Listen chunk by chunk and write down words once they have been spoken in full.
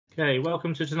Okay,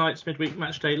 welcome to tonight's Midweek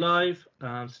Matchday Live.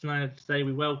 Today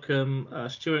we welcome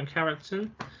Stuart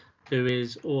Carrington, who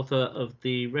is author of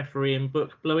the refereeing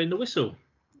book Blowing the Whistle.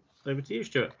 Over to you,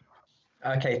 Stuart.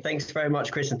 Okay, thanks very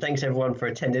much, Chris, and thanks everyone for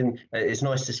attending. It's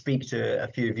nice to speak to a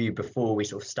few of you before we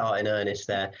sort of start in earnest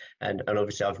there, and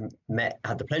obviously I've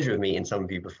had the pleasure of meeting some of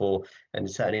you before,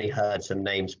 and certainly heard some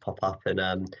names pop up, and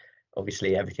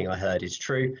obviously everything I heard is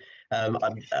true.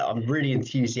 I'm really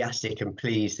enthusiastic and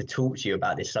pleased to talk to you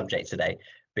about this subject today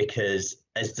because,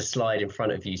 as the slide in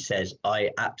front of you says, I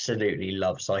absolutely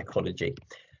love psychology,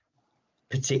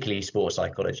 particularly sports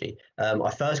psychology.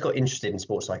 I first got interested in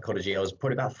sports psychology. I was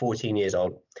probably about 14 years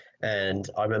old, and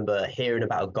I remember hearing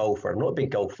about a golfer. I'm not a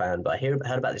big golf fan, but I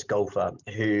heard about this golfer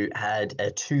who had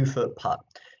a 2-foot putt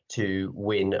to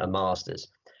win a Masters,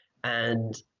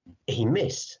 and he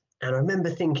missed. And I remember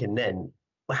thinking then,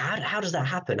 well, how does that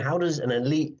happen? How does an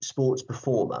elite sports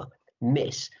performer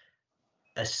miss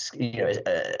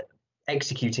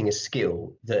executing a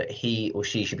skill that he or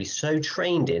she should be so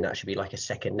trained in? That should be like a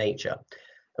second nature.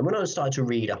 And when I started to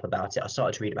read up about it, I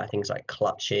started to read about things like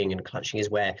clutching, and clutching is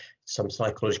where some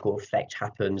psychological effect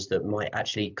happens that might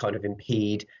actually kind of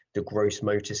impede the gross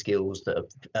motor skills that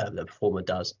the performer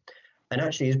does. And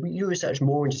actually, as you research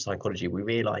more into psychology, we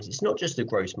realize it's not just the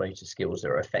gross motor skills that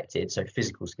are affected, so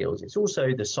physical skills, it's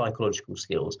also the psychological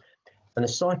skills. And the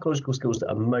psychological skills that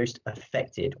are most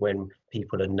affected when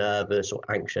people are nervous or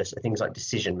anxious are things like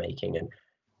decision making. And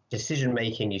decision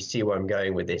making, you see where I'm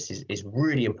going with this, is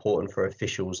really important for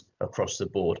officials across the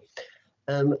board.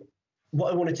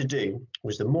 What I wanted to do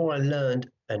was, the more I learned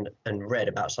and read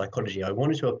about psychology, I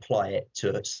wanted to apply it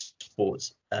to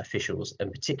sports officials,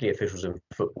 and particularly officials in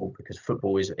football, because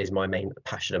football is my main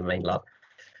passion and main love.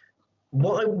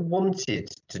 What I wanted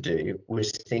to do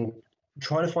was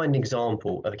try to find an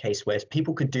example of a case where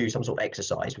people could do some sort of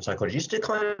exercise with psychology, just to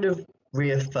kind of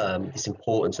reaffirm this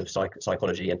importance of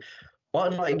psychology. And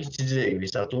what I'd like you to do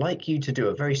is, I'd like you to do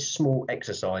a very small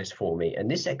exercise for me.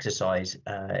 And this exercise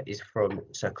is from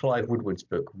Sir Clive Woodward's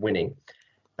book, Winning.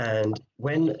 And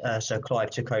when Sir Clive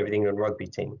took over the England rugby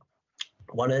team,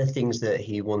 one of the things that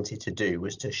he wanted to do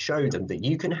was to show them that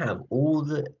you can have all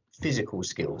the physical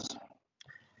skills,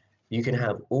 you can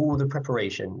have all the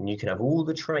preparation, you can have all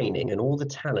the training and all the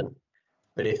talent,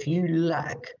 but if you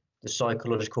lack the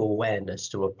psychological awareness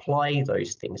to apply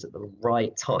those things at the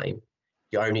right time,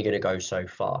 you're only going to go so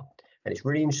far. And it's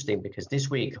really interesting because this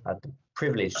week I've had the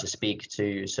privilege to speak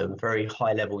to some very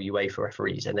high-level UEFA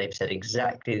referees, and they've said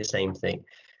exactly the same thing,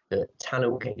 that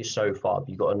talent will get you so far, but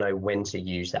you've got to know when to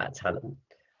use that talent.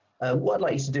 What I'd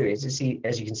like you to do is to see,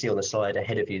 as you can see on the slide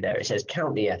ahead of you there, it says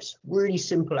count the Fs. Really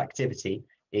simple activity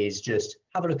is just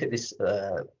have a look at this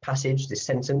passage, this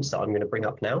sentence that I'm going to bring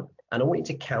up now, and I want you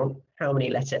to count how many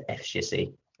letter Fs you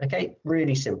see. Okay,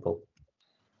 really simple.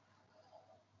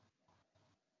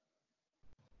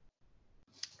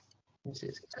 This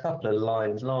is a couple of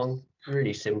lines long,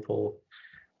 really simple.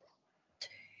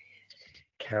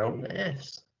 Count the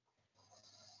Fs.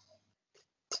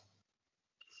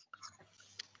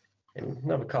 In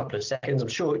another couple of seconds, I'm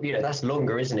sure that's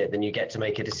longer, isn't it, than you get to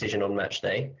make a decision on match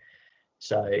day.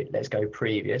 So let's go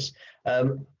previous.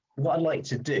 What I'd like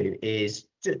to do is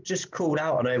just call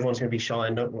out. I know everyone's going to be shy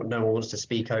and no one wants to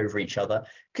speak over each other.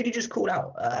 Could you just call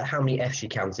out how many Fs you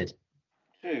counted?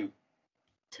 Two.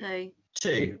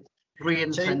 3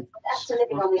 and 10. After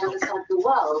living on the other side of the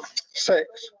world. 6.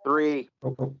 3.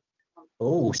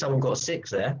 Oh, someone got a 6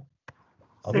 there.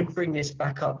 I will bring this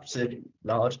back up to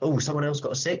large. Oh, someone else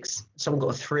got a 6. Someone got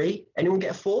a 3. Anyone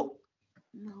get a 4?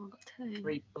 No, I got 2.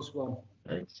 3 plus 1.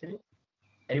 Okay.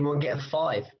 Anyone get a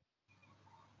 5?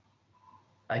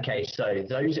 Okay, so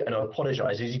those, and I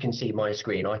apologise, as you can see my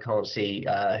screen, I can't see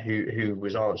who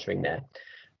was answering there.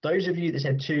 Those of you that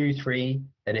said 2, 3,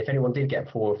 and if anyone did get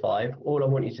 4 or 5, all I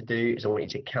want you to do is I want you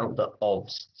to count the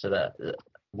ofs, so that the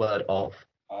word of.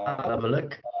 Have a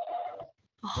look.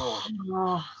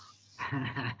 Oh.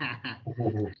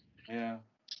 Yeah.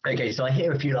 Okay, so I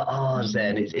hear a few like ahs there,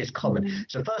 and it's common.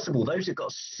 So first of all, those that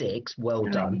got 6, well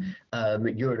done.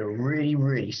 You're in a really,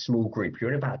 really small group.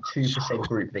 You're in about 2%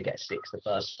 group that gets 6 the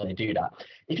first time they do that.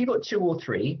 If you got 2 or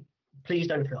 3, please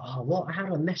don't feel, oh, what? How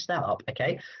did I mess that up?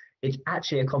 Okay. It's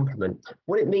actually a compliment.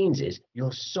 What it means is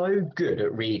you're so good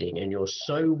at reading and you're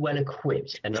so well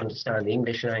equipped and understand the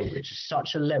English language to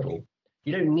such a level,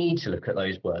 you don't need to look at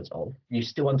those words of. You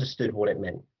still understood what it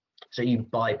meant. So you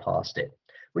bypassed it.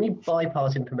 When you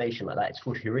bypass information like that, it's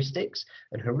called heuristics.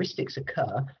 And heuristics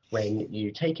occur when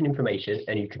you take in information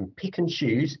and you can pick and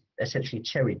choose, essentially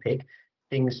cherry pick,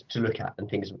 things to look at and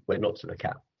things where not to look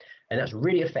at. And that's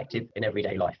really effective in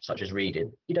everyday life, such as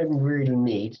reading. You don't really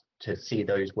need to see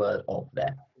those words of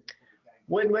there.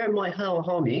 Where it might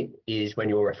harm you is when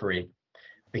you're a referee,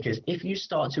 because if you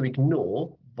start to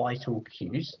ignore vital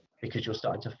cues because you're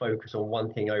starting to focus on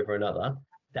one thing over another,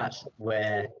 that's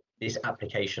where this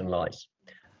application lies.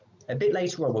 A bit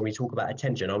later on, when we talk about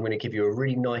attention, I'm going to give you a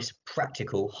really nice,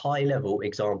 practical, high-level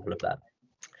example of that.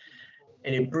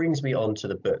 And it brings me on to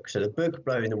the book. So the book,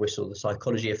 Blowing the Whistle, The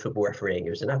Psychology of Football Refereeing.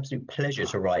 It was an absolute pleasure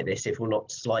to write this, if not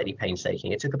slightly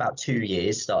painstaking. It took about 2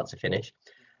 years, start to finish.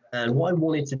 And what I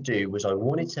wanted to do was I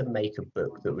wanted to make a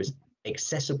book that was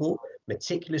accessible,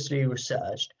 meticulously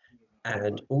researched,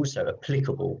 and also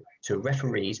applicable to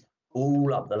referees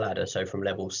all up the ladder. So from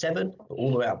level 7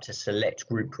 all the way up to select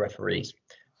group referees.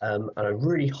 And I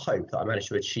really hope that I managed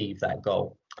to achieve that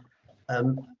goal.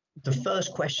 The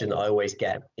first question that I always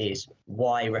get is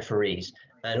why referees?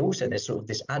 And also there's sort of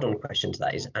this add-on question to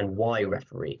that is, and why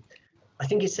referee? I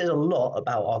think it says a lot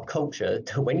about our culture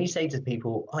that when you say to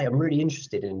people, I am really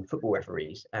interested in football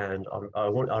referees and I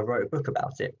wrote a book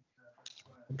about it,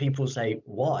 people say,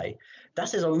 why? That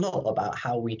says a lot about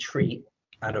how we treat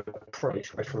and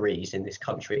approach referees in this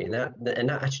country. And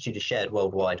that attitude is shared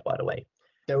worldwide, by the way.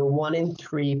 There are 1 in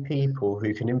 3 people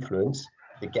who can influence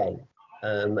the game.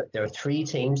 There are 3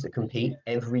 teams that compete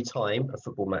every time a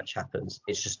football match happens.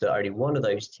 It's just that only one of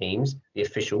those teams, the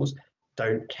officials,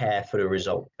 don't care for the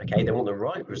result. Okay, they want the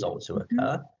right result to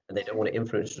occur, and they don't want to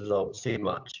influence the result too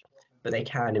much, but they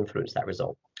can influence that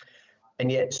result. And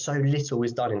yet, so little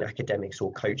is done in academics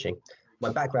or coaching.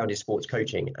 My background is sports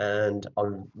coaching, and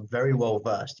I'm very well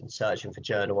versed in searching for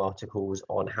journal articles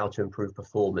on how to improve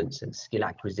performance and skill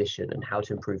acquisition and how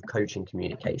to improve coaching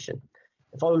communication.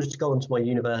 If I was to go onto my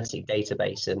university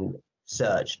database and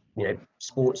search,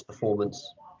 sports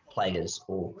performance players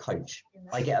or coach,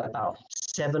 I get about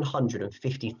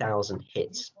 750,000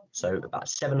 hits. So about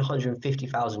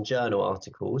 750,000 journal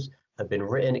articles have been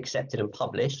written, accepted and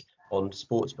published on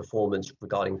sports performance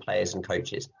regarding players and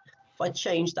coaches. If I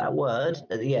change that word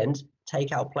at the end,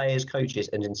 take out players, coaches,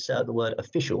 and insert the word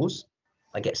officials,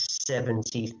 I get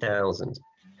 70,000.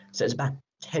 So it's about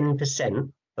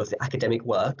 10% of the academic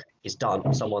work is done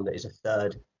on someone that is a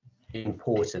third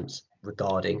importance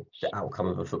regarding the outcome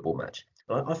of a football match.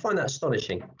 I find that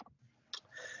astonishing.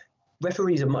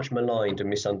 Referees are much maligned and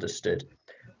misunderstood.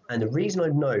 And the reason I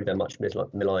know they're much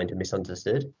maligned and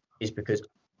misunderstood is because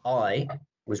I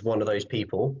was one of those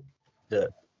people that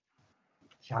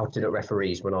shouted at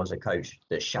referees when I was a coach,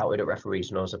 that shouted at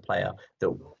referees when I was a player,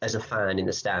 that as a fan in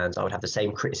the stands, I would have the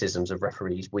same criticisms of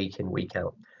referees week in, week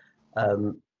out.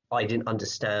 I didn't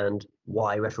understand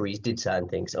why referees did certain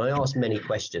things. And I asked many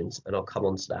questions, and I'll come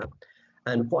on to that.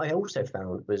 And what I also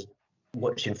found was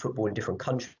watching football in different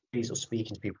countries or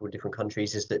speaking to people in different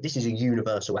countries is that this is a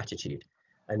universal attitude.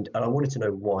 And I wanted to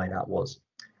know why that was.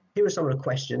 Here are some of the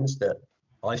questions that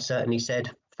I've certainly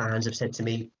said, fans have said to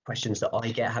me, questions that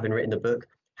I get having written the book.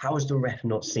 How has the ref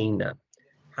not seen that?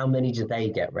 How many do they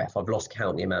get, ref? I've lost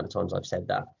count the amount of times I've said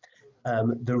that.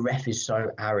 The ref is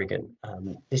so arrogant.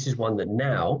 This is one that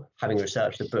now, having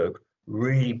researched the book,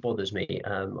 really bothers me.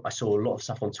 I saw a lot of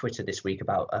stuff on Twitter this week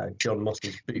about John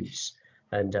Moss's boots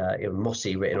and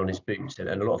Mossy written on his boots and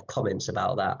a lot of comments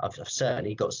about that. I've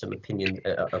certainly got some opinion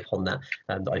upon that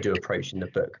that I do approach in the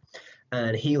book.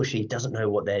 And he or she doesn't know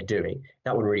what they're doing.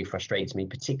 That one really frustrates me,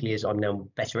 particularly as I'm now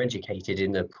better educated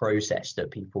in the process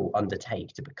that people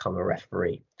undertake to become a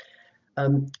referee.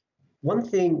 One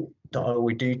thing that I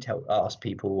always do ask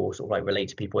people or sort of like relate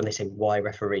to people when they say, why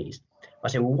referees? I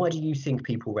say, well, why do you think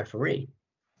people referee?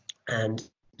 And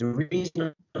the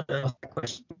reason I ask that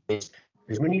question is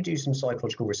because when you do some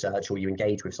psychological research or you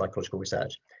engage with psychological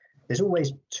research, there's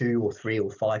always 2 or 3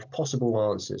 or 5 possible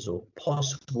answers or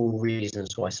possible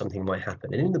reasons why something might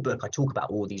happen. And in the book, I talk about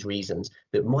all these reasons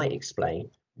that might explain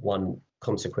one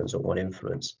consequence or one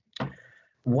influence.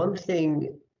 One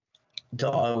thing that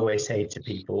I always say to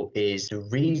people is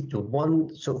the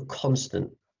one sort of constant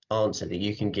answer that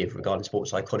you can give regarding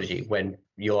sports psychology when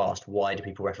you're asked why do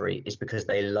people referee is because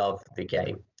they love the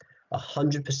game.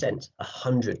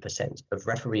 100% of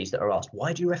referees that are asked,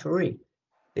 why do you referee?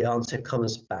 The answer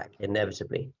comes back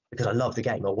inevitably because I love the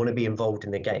game. I want to be involved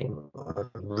in the game. I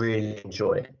really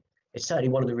enjoy it. It's certainly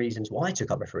one of the reasons why I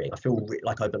took up refereeing. I feel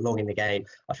like I belong in the game.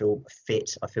 I feel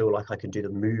fit. I feel like I can do the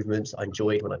movements I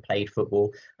enjoyed when I played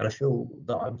football. And I feel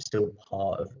that I'm still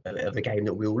part of a game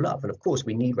that we all love. And of course,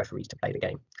 we need referees to play the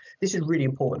game. This is really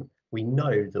important. We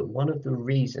know that one of the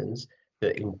reasons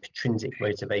that intrinsic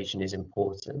motivation is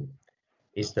important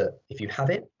is that if you have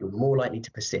it, you're more likely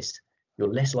to persist.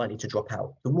 You're less likely to drop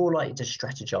out. You're more likely to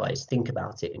strategize, think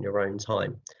about it in your own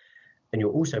time. And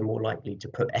you're also more likely to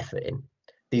put effort in.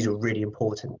 These are really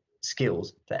important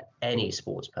skills for any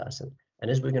sports person. And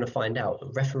as we're going to find out, a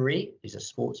referee is a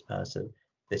sports person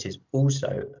that is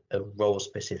also a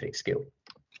role-specific skill.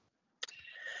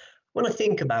 When I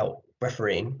think about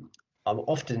refereeing, I'm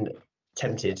often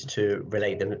tempted to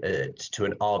relate them to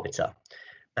an arbiter.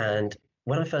 And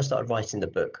when I first started writing the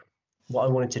book, what I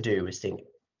wanted to do was think,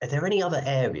 are there any other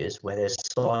areas where there's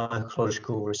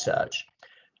psychological research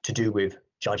to do with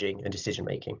judging and decision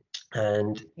making?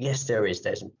 And yes, there is.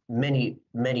 There's many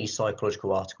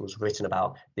psychological articles written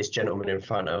about this gentleman in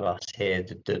front of us here,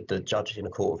 the judge in a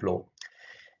court of law.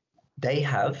 They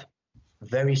have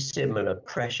very similar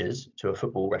pressures to a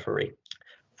football referee.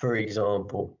 For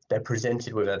example, they're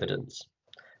presented with evidence.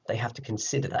 They have to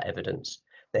consider that evidence.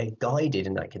 They're guided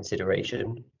in that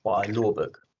consideration by a law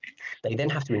book. They then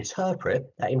have to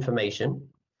interpret that information,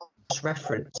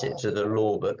 reference it to the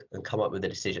law book, and come up with a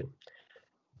decision.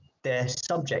 They're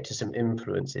subject to some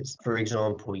influences. For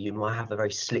example, you might have a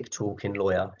very slick talking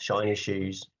lawyer, shiny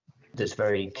shoes, that's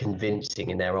very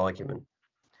convincing in their argument.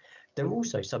 They're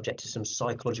also subject to some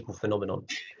psychological phenomenon.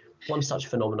 One such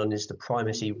phenomenon is the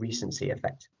primacy recency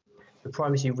effect. The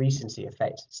primacy recency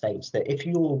effect states that if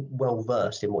you're well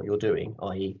versed in what you're doing,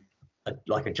 i.e.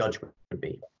 like a judge would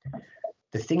be,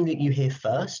 the thing that you hear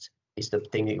first is the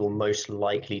thing that you're most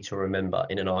likely to remember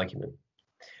in an argument.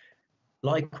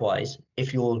 Likewise,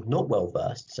 if you're not well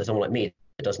versed, so someone like me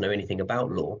that doesn't know anything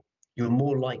about law, you're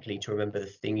more likely to remember the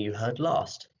thing you heard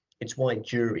last. It's why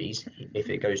juries,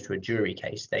 if it goes to a jury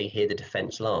case, they hear the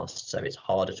defense last, so it's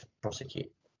harder to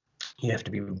prosecute. You have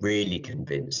to be really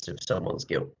convinced of someone's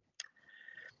guilt.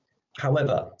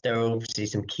 However, there are obviously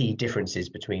some key differences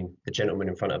between the gentleman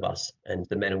in front of us and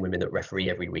the men and women that referee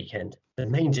every weekend. The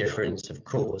main difference, of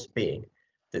course, being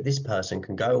that this person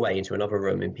can go away into another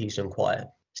room in peace and quiet,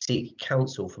 seek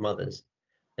counsel from others,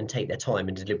 and take their time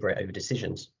and deliberate over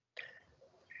decisions.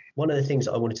 One of the things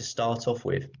that I wanted to start off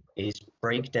with is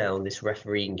break down this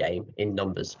refereeing game in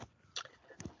numbers.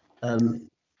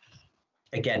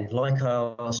 Again, like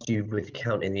I asked you with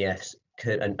counting the Fs,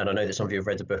 and I know that some of you have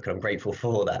read the book and I'm grateful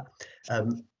for that.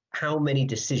 How many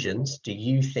decisions do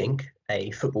you think a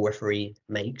football referee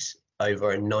makes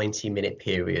over a 90-minute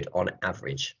period on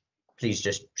average? Please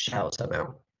just shout some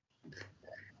out.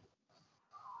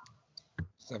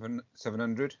 700.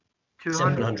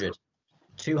 700.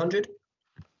 200?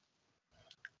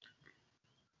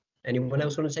 Anyone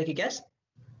else want to take a guess?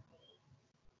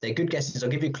 They're good guesses.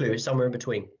 I'll give you a clue. It's somewhere in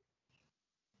between.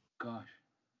 Gosh.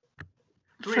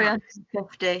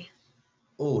 350.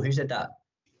 Oh, who said that?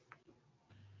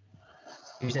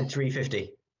 Who said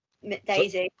 350?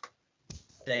 Daisy.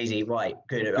 Daisy, right.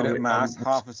 Good. Good at maths,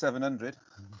 half of 700.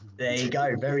 There you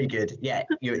go. Very good. Yeah,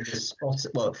 you're just spot.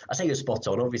 Well, I say you're spot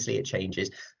on. Obviously, it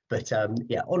changes, but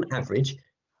yeah, on average,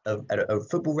 a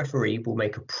football referee will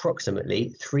make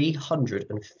approximately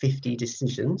 350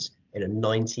 decisions in a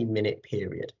 90-minute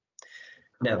period.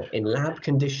 Now, in lab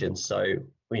conditions, so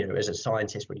as a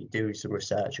scientist, when you do some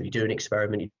research or you do an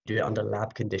experiment, you do it under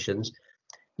lab conditions,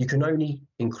 you can only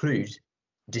include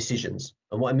decisions.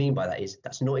 And what I mean by that is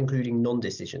that's not including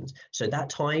non-decisions. So that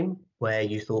time where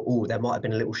you thought, oh, there might have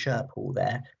been a little shirt pull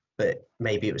there, but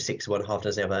maybe it was 6-1, half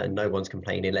dozen other, and no one's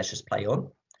complaining, let's just play on.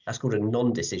 That's called a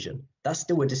non-decision. That's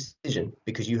still a decision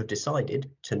because you have decided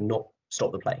to not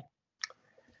stop the play.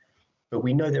 But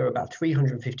we know there are about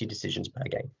 350 decisions per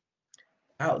game.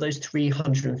 Out of those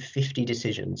 350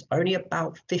 decisions, only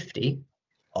about 50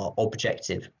 are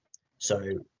objective. So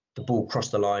the ball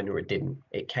crossed the line or it didn't.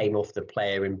 It came off the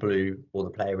player in blue or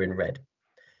the player in red.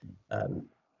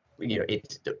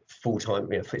 It's full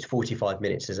time, it's 45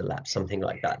 minutes as a lap, something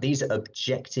like that. These are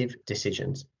objective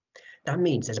decisions. That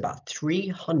means there's about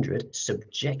 300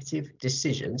 subjective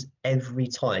decisions every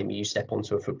time you step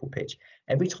onto a football pitch.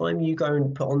 Every time you go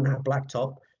and put on that black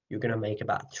top, you're going to make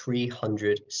about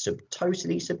 300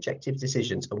 totally subjective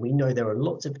decisions. And we know there are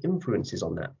lots of influences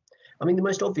on that. I mean, the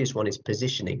most obvious one is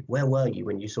positioning. Where were you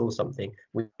when you saw something?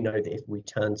 We know that if we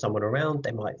turn someone around,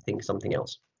 they might think something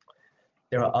else.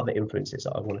 There are other influences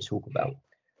that I want to talk about.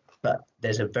 But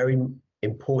there's a very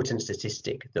important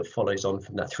statistic that follows on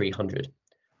from that 300.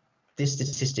 This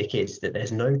statistic is that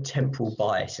there's no temporal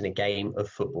bias in a game of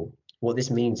football. What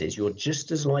this means is you're just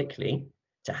as likely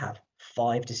to have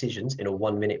 5 decisions in a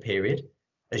 1-minute period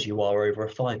as you are over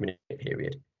a 5-minute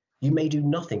period. You may do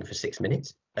nothing for 6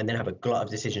 minutes and then have a glut of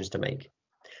decisions to make.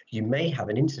 You may have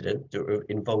an incident that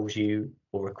involves you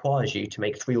or requires you to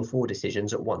make 3 or 4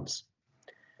 decisions at once.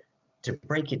 To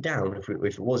break it down, if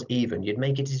it was even, you'd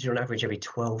make a decision on average every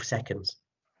 12 seconds.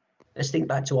 Let's think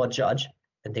back to our judge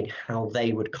and think how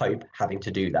they would cope having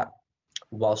to do that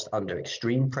whilst under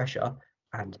extreme pressure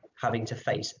and having to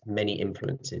face many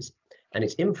influences. And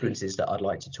it's influences that I'd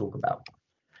like to talk about.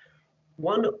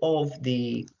 One of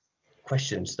the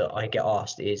questions that I get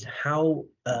asked is how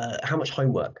much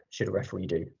homework should a referee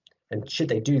do, and should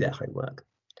they do their homework?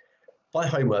 By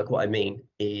homework, what I mean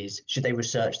is, should they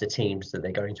research the teams that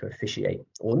they're going to officiate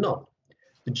or not?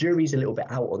 The jury's a little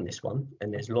bit out on this one,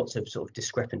 and there's lots of sort of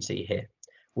discrepancy here.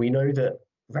 We know that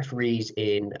referees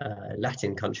in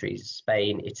Latin countries,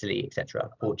 Spain, Italy, etc.,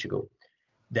 Portugal,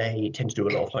 they tend to do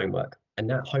a lot of homework, and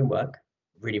that homework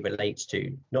really relates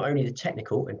to not only the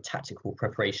technical and tactical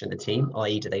preparation of the team,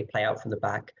 i.e. do they play out from the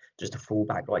back, does the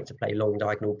fullback like to play long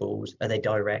diagonal balls, are they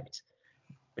direct,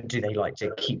 do they like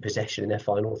to keep possession in their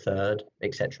final third,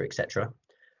 etc., etc.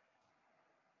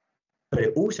 But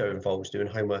it also involves doing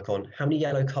homework on how many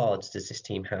yellow cards does this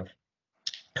team have,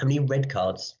 how many red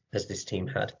cards has this team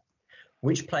had,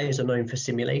 which players are known for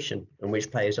simulation and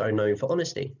which players are known for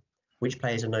honesty, which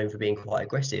players are known for being quite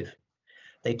aggressive.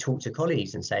 They talk to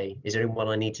colleagues and say, is there anyone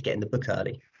I need to get in the book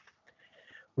early?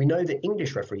 We know that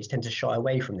English referees tend to shy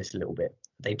away from this a little bit.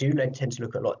 They do tend to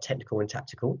look at a lot of technical and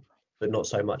tactical, but not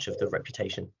so much of the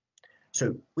reputation.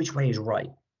 So which way is right?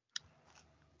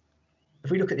 If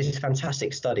we look at this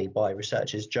fantastic study by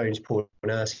researchers Jones, Paul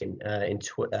and Erskine in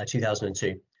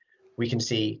 2002, we can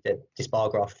see that this bar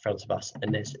graph in front of us,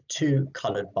 and there's two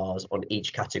coloured bars on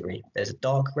each category. There's a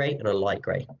dark grey and a light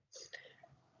grey.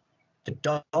 The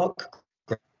dark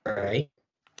grey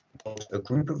was a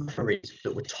group of referees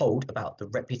that were told about the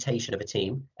reputation of a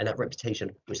team, and that reputation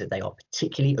was that they are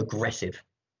particularly aggressive.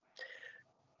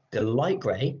 The light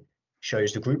grey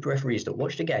shows the group of referees that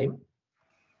watched a game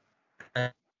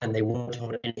and they weren't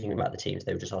told anything about the teams.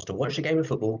 They were just asked to watch a game of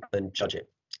football and judge it.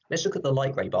 Let's look at the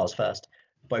light grey bars first.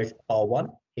 Both bar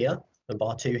 1 here and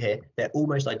bar 2 here, they're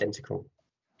almost identical.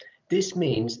 This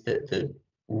means that the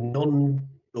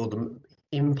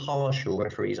impartial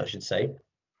referees, I should say,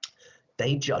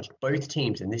 they judged both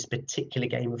teams in this particular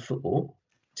game of football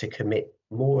to commit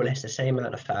more or less the same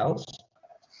amount of fouls,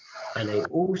 and they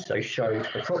also showed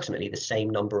approximately the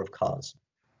same number of cards.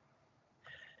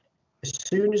 As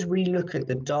soon as we look at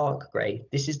the dark grey,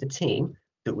 this is the team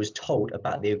that was told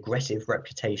about the aggressive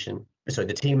reputation. So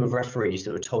the team of referees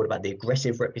that were told about the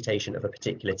aggressive reputation of a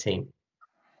particular team.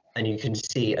 And you can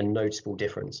see a noticeable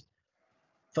difference.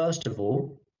 First of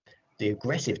all, the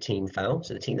aggressive team foul,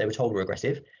 so the team they were told were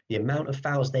aggressive, the amount of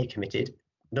fouls they committed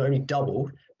not only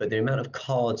doubled, but the amount of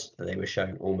cards that they were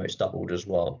shown almost doubled as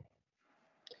well.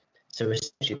 So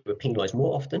essentially they were penalised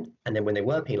more often, and then when they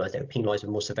were penalised, they were penalised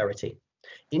with more severity.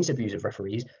 Interviews of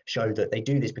referees show that they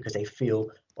do this because they feel,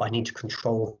 I need to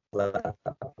control that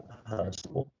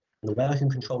person. And the way I can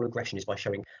control aggression is by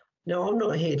showing, no, I'm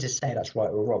not here to say that's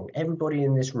right or wrong. Everybody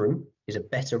in this room is a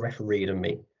better referee than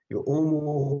me. You're all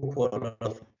more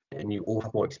qualified and you all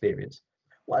have more experience.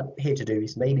 What I'm here to do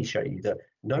is maybe show you that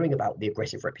knowing about the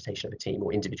aggressive reputation of a team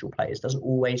or individual players doesn't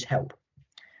always help.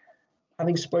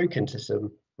 Having spoken to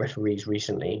some referees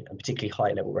recently, and particularly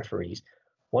high-level referees,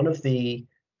 one of the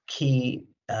key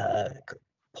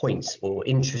points or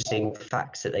interesting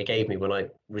facts that they gave me when I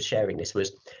was sharing this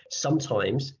was,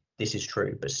 sometimes this is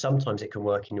true, but sometimes it can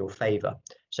work in your favour.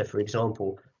 So, for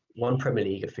example, one Premier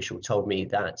League official told me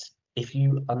that if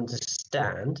you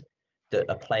understand that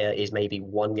a player is maybe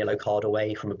one yellow card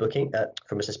away from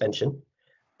a suspension,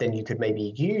 then you could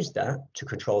maybe use that to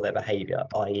control their behaviour,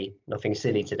 i.e. nothing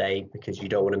silly today because you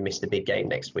don't want to miss the big game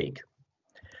next week.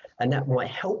 And that might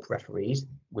help referees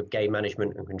with game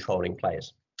management and controlling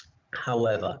players.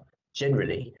 However,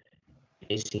 generally,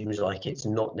 it seems like it's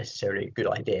not necessarily a good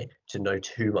idea to know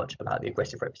too much about the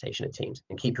aggressive reputation of teams,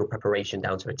 and keep your preparation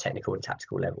down to a technical and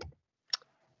tactical level.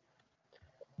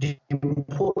 The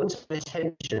importance of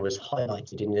attention was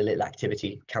highlighted in the little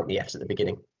activity Count the Fs at the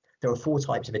beginning. There are 4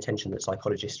 types of attention that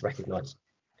psychologists recognise.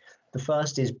 The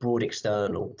first is broad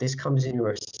external. This comes in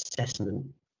your assessment.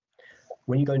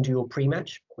 When you go and do your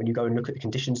pre-match, when you go and look at the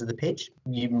conditions of the pitch,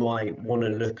 you might want to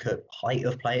look at height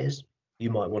of players.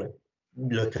 You might want to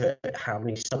look at how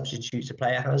many substitutes a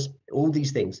player has. All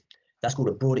these things. That's called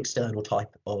a broad external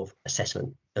type of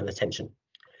assessment and attention.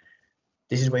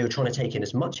 This is where you're trying to take in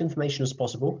as much information as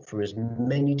possible from as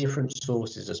many different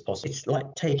sources as possible. It's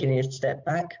like taking a step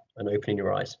back and opening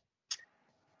your eyes.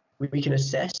 We can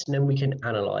assess and then we can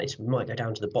analyse. We might go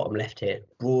down to the bottom left here,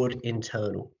 broad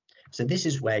internal. So this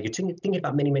is where you're thinking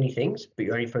about many, many things, but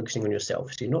you're only focusing on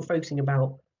yourself. So you're not focusing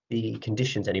about the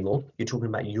conditions anymore. You're talking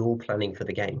about your planning for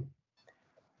the game.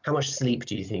 How much sleep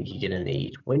do you think you're going to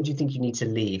need? When do you think you need to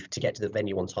leave to get to the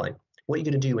venue on time? What are you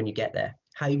going to do when you get there?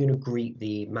 How are you going to greet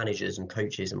the managers and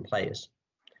coaches and players?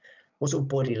 What sort of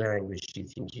body language do you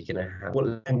think you're going to have?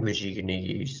 What language are you going to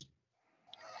use?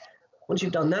 Once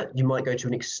you've done that, you might go to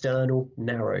an external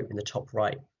narrow in the top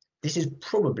right. This is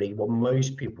probably what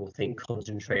most people think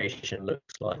concentration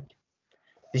looks like.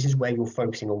 This is where you're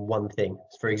focusing on one thing.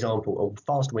 For example, a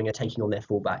fast winger taking on their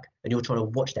fullback, and you're trying to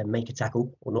watch them make a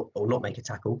tackle or not make a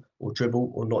tackle, or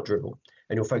dribble or not dribble.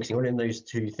 And you're focusing on those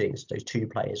two things, those two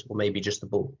players, or maybe just the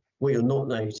ball. What you're not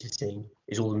noticing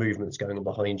is all the movements going on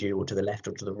behind you, or to the left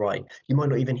or to the right. You might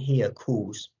not even hear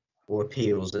calls or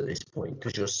appeals at this point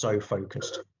because you're so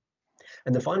focused.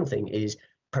 And the final thing is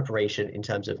preparation in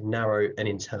terms of narrow and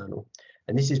internal.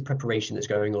 And this is preparation that's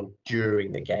going on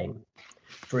during the game.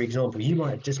 For example, you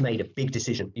might have just made a big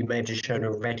decision. You may have just shown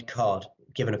a red card,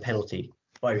 given a penalty,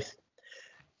 both.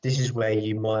 This is where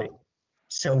you might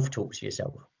self-talk to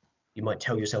yourself. You might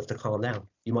tell yourself to calm down.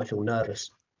 You might feel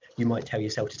nervous. You might tell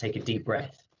yourself to take a deep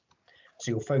breath.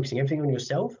 So you're focusing everything on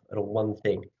yourself and on one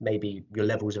thing, maybe your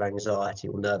levels of anxiety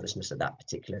or nervousness at that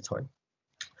particular time.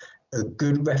 A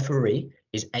good referee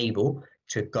is able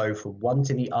to go from one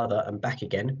to the other and back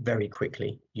again very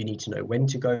quickly. You need to know when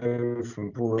to go from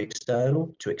broad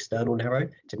external to external narrow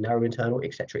to narrow internal,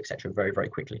 etc., very, very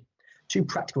quickly. Two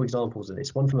practical examples of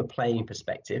this, one from a playing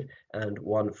perspective and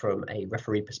one from a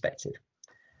referee perspective.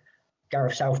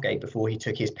 Gareth Southgate, before he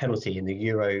took his penalty in the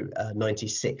Euro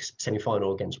 96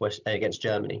 semi-final against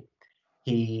Germany,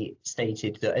 he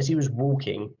stated that as he was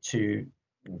walking to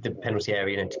the penalty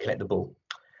area to collect the ball,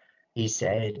 he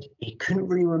said he couldn't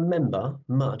really remember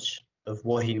much of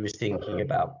what he was thinking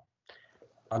about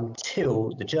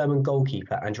until the German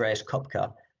goalkeeper, Andreas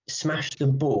Kopka, smashed the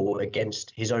ball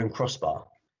against his own crossbar,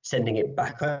 sending it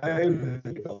back over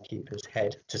the goalkeeper's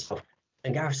head to stop.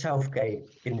 And Gareth Southgate,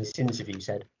 in this interview,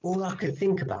 said, all I could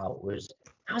think about was,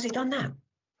 how's he done that?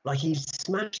 Like, he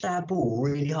smashed that ball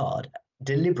really hard,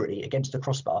 deliberately against the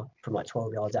crossbar from like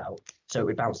 12 yards out, so it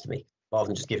would bounce to me, rather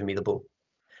than just giving me the ball.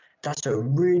 That's a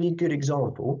really good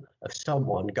example of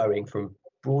someone going from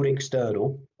broad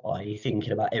external, i.e.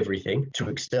 thinking about everything, to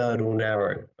external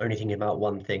narrow, only thinking about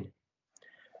one thing.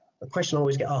 A question I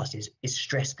always get asked is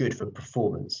stress good for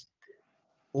performance?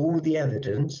 All the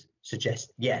evidence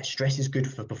suggests, yeah, stress is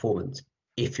good for performance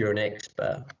if you're an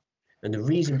expert. And the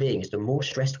reason being is the more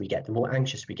stressed we get, the more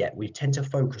anxious we get, we tend to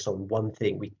focus on one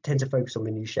thing. We tend to focus on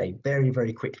minutiae very,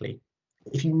 very quickly.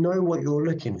 If you know what you're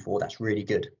looking for, that's really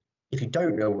good. If you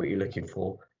don't know what you're looking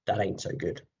for, that ain't so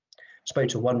good. I spoke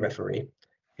to one referee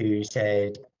who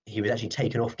said he was actually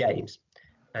taken off games.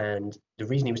 And the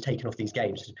reason he was taken off these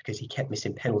games was because he kept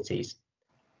missing penalties.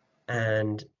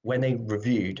 And when they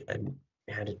reviewed and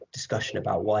had a discussion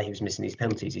about why he was missing these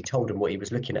penalties, he told them what he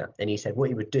was looking at. And he said what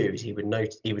he would do is he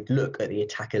would look at the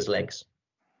attacker's legs.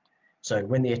 So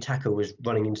when the attacker was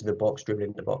running into the box, dribbling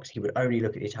into the box, he would only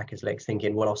look at the attacker's legs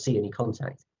thinking, well, I'll see any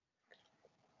contact.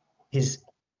 His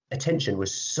attention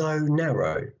was so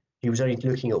narrow, he was only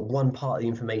looking at one part of the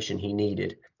information he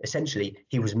needed. Essentially,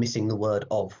 he was missing the word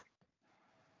of.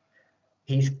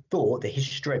 He thought that his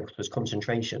strength was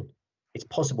concentration. It's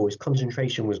possible his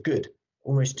concentration was good,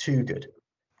 almost too good.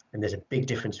 And there's a big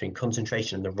difference between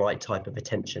concentration and the right type of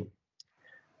attention.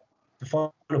 The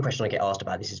final question I get asked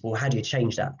about this is, well, how do you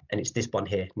change that? And it's this one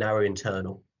here, narrow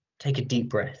internal. Take a deep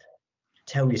breath.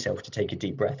 Tell yourself to take a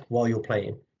deep breath while you're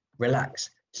playing. Relax,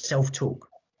 self-talk.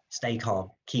 Stay calm,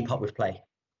 keep up with play.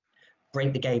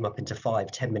 Break the game up into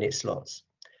 5-10 minute slots.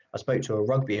 I spoke to a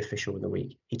rugby official in the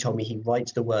week. He told me he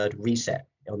writes the word reset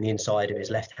on the inside of his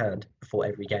left hand before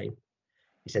every game.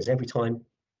 He says every time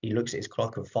he looks at his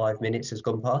clock and 5 minutes has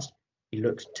gone past, he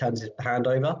turns his hand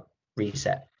over,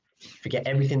 reset. Forget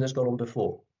everything that's gone on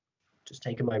before. Just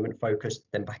take a moment, focus,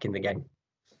 then back in the game.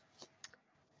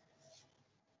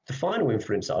 The final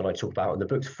influence that I'd like to talk about, and the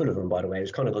book's full of them, by the way, it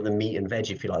was kind of like the meat and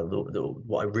veg, if you like,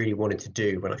 what I really wanted to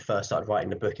do when I first started writing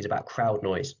the book is about crowd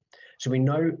noise. So we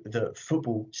know that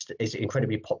football is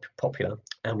incredibly popular,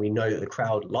 and we know that the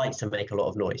crowd likes to make a lot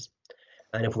of noise.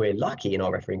 And if we're lucky in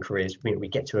our refereeing careers, we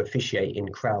get to officiate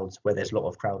in crowds where there's a lot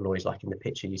of crowd noise, like in the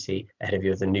picture you see ahead of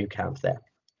you of the new camp there.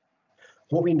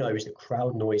 What we know is that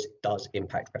crowd noise does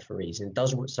impact referees, and it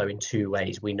does so in two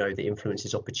ways. We know that it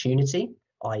influences opportunity,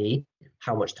 i.e.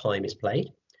 how much time is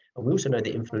played, and we also know that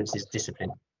it influences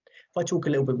discipline. If I talk a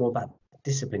little bit more about the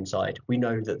discipline side, we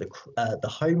know that the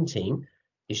home team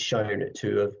is shown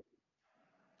to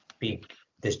the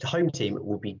home team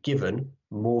will be given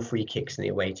more free kicks than the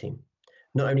away team.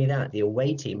 Not only that, the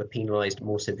away team are penalised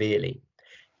more severely.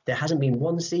 There hasn't been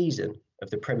one season of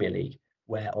the Premier League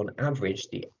where on average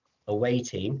the away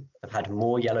team have had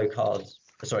more yellow cards.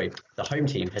 Sorry, the home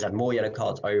team has had more yellow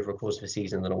cards over a course of a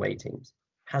season than away teams.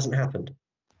 Hasn't happened.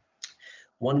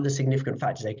 One of the significant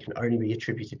factors they can only be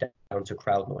attributed down to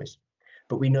crowd noise.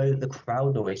 But we know that the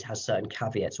crowd noise has certain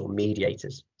caveats or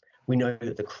mediators. We know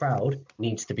that the crowd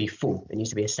needs to be full. It needs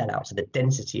to be a sellout. So the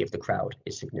density of the crowd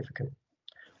is significant.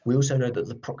 We also know that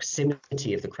the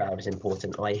proximity of the crowd is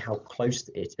important, i.e. how close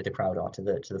the crowd are to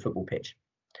the football pitch.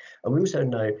 And we also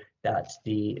know that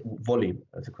the volume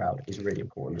of the crowd is really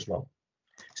important as well.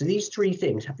 So these three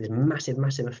things have this massive,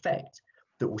 massive effect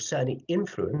that will certainly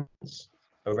influence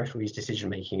a referee's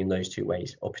decision-making in those two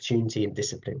ways, opportunity and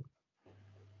discipline.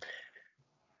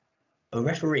 A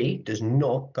referee does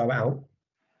not go out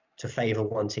to favour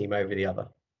one team over the other.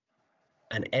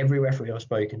 And every referee I've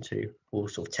spoken to will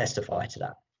sort of testify to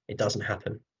that. It doesn't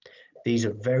happen. These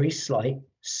are very slight,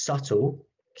 subtle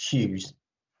cues.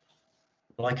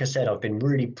 Like I said, I've been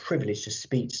really privileged to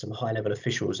speak to some high-level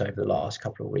officials over the last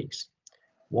couple of weeks.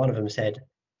 One of them said,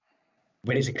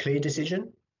 when it's a clear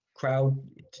decision, crowd,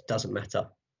 it doesn't matter.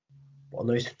 But on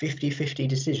those 50-50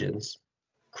 decisions,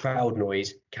 crowd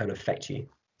noise can affect you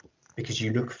because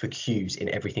you look for cues in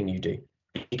everything you do.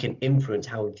 It can influence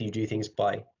how you do things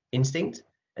by instinct,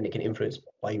 and it can influence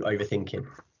by you overthinking.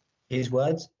 His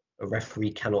words, a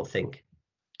referee cannot think.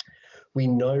 We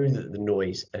know that the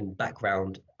noise and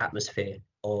background atmosphere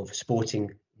of sporting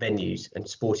venues and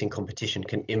sporting competition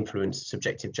can influence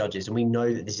subjective judges, and we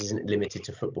know that this isn't limited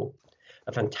to football.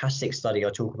 A fantastic study I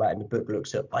talk about in the book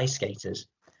looks at ice skaters.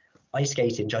 Ice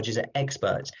skating judges are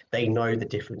experts. They know the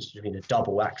difference between a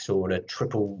double axel and a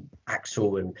triple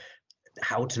axel and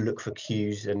how to look for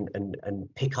cues and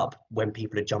pick up when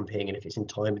people are jumping and if it's in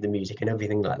time with the music and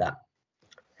everything like that.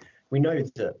 We know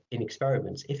that in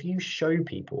experiments, if you show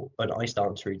people an ice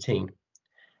dance routine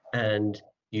and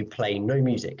you play no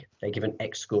music, they give an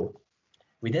X score.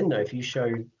 We then know if you show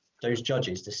those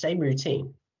judges the same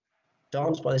routine,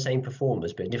 danced by the same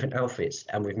performers but in different outfits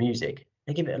and with music,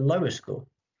 they give it a lower score,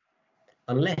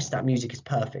 unless that music is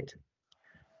perfect.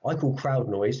 I call crowd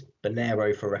noise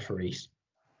bolero for referees.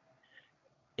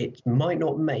 It might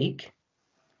not make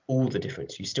all the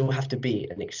difference. You still have to be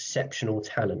an exceptional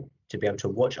talent to be able to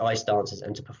watch ice dances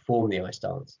and to perform the ice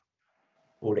dance.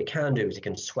 All it can do is it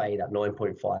can sway that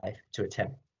 9.5 to a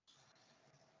 10.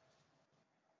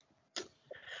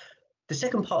 The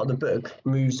second part of the book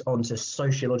moves on to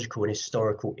sociological and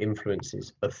historical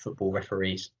influences of football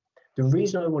referees. The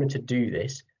reason I wanted to do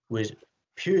this was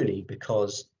purely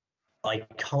because I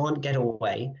can't get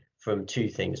away from two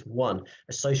things. One,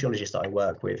 a sociologist that I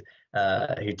work with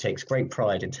who takes great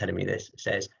pride in telling me this,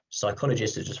 says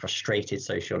psychologists are just frustrated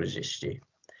sociologists, Stu.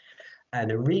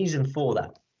 And the reason for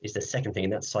that is the second thing,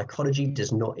 and that psychology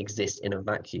does not exist in a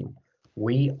vacuum.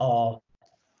 We are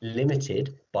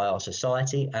limited by our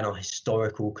society and our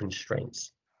historical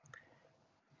constraints.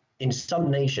 In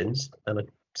some nations, and I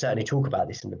certainly talk about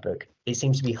this in the book, it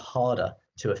seems to be harder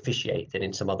to officiate than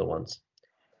in some other ones.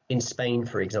 In Spain,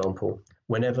 for example,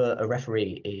 whenever a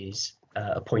referee is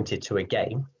appointed to a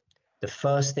game, the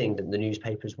first thing that the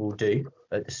newspapers will do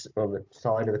on the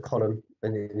side of the column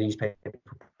in the newspaper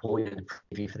reporting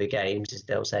the preview for the games is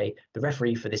they'll say, the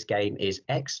referee for this game is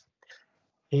X.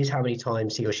 Here's how many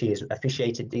times he or she has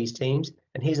officiated these teams,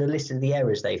 and here's a list of the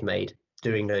errors they've made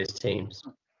doing those teams.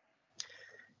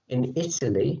 In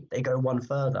Italy, they go one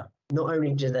further. Not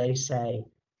only do they say,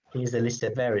 here's the list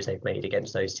of errors they've made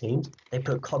against those teams, they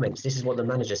put comments. This is what the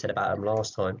manager said about them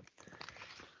last time.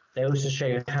 They also show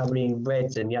you how many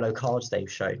reds and yellow cards they've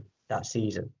shown that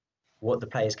season, what the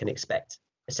players can expect.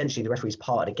 Essentially, the referee's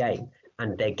part of the game,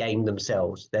 and their game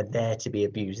themselves. They're there to be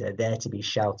abused. They're there to be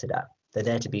shouted at. They're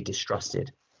there to be distrusted.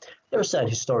 There are certain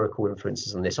historical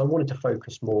influences on this. I wanted to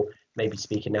focus more, maybe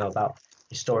speaking now about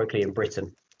historically in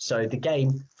Britain. So the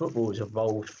game, football, has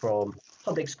evolved from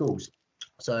public schools.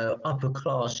 So upper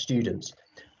class students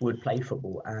would play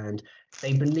football, and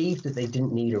they believed that they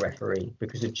didn't need a referee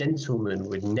because a gentleman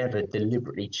would never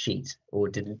deliberately cheat or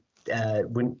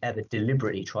wouldn't ever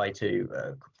deliberately try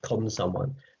to con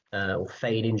someone or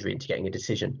feign injury into getting a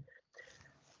decision.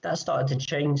 That started to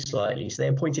change slightly, so they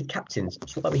appointed captains.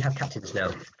 That's why we have captains now.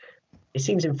 It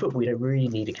seems in football we don't really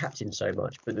need a captain so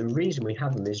much, but the reason we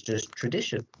have them is just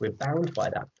tradition. We're bound by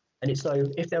that. And it's so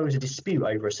if there was a dispute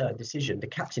over a certain decision, the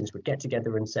captains would get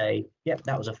together and say, yep,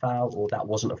 that was a foul or that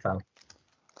wasn't a foul.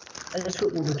 As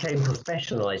football became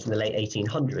professionalised in the late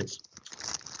 1800s,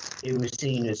 it was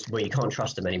seen as, well, you can't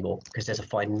trust them anymore because there's a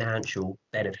financial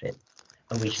benefit.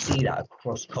 And we see that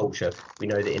across culture. We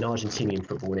know that in Argentinian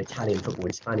football, in Italian football,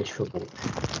 in Spanish football,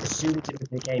 as soon as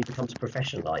the game becomes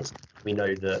professionalised, we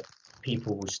know that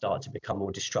people will start to become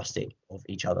more distrusting of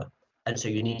each other. And so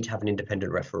you need to have an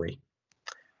independent referee.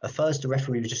 At first, the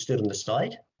referee was just stood on the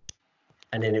side,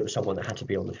 and then it was someone that had to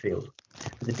be on the field.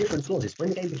 But the difference was is when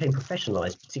the game became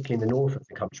professionalised, particularly in the north of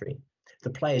the country,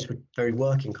 the players were very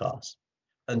working class,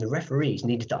 and the referees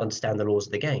needed to understand the laws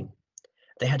of the game.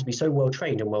 They had to be so well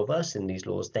trained and well versed in these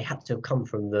laws. They had to have come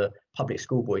from the public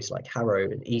school boys like Harrow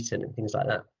and Eton and things like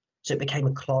that. So it became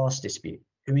a class dispute.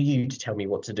 Who are you to tell me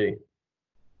what to do?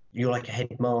 You're like a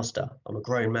headmaster. I'm a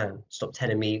grown man. Stop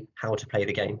telling me how to play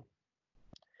the game.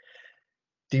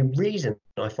 The reason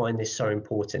I find this so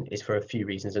important is for a few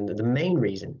reasons. And the main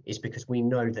reason is because we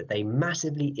know that they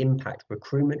massively impact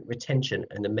recruitment, retention,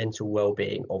 and the mental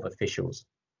well-being of officials.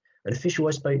 An official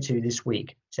I spoke to this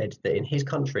week said that in his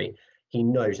country, he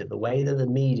knows that the way that the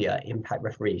media impact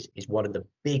referees is one of the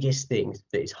biggest things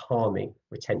that is harming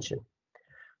retention.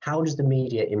 How does the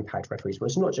media impact referees? Well,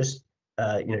 it's not just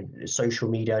social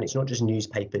media, and it's not just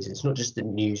newspapers. It's not just the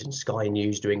news and Sky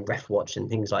News doing Ref Watch and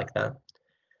things like that.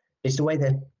 It's the way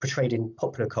they're portrayed in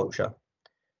popular culture.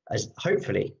 As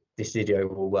hopefully this video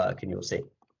will work and you'll see.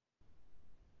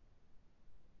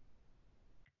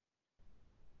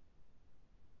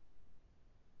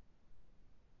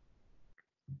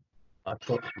 I've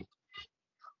got.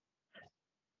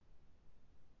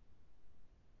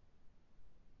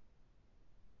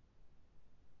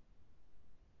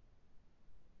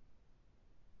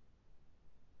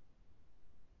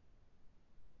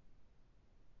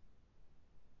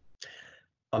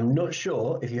 I'm not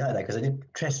sure if you heard that because I did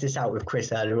test this out with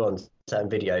Chris earlier on certain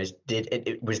videos.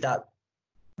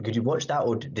 Could you watch that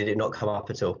or did it not come up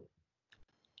at all?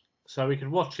 So we could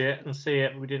watch it and see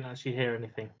it, but we didn't actually hear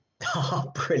anything.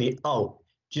 Brilliant. Oh,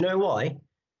 do you know why?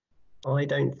 I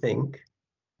don't think.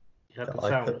 You had the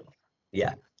sound.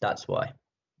 Yeah, that's why.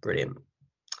 Brilliant.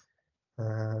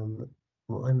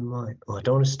 What I might. Oh, I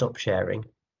don't want to stop sharing.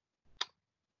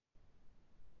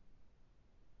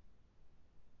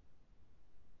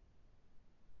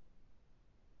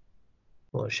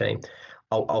 What a shame.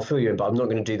 I'll fill you in, but I'm not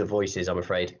going to do the voices, I'm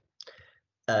afraid.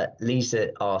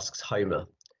 Lisa asks Homer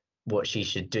what she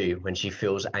should do when she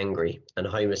feels angry. And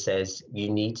Homer says, you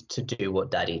need to do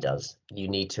what Daddy does. You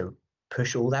need to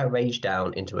push all that rage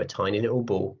down into a tiny little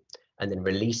ball and then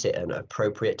release it at an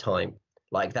appropriate time.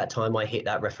 Like that time I hit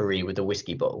that referee with the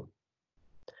whiskey bottle.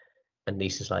 And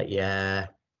Lisa's like, yeah.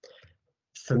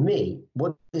 For me,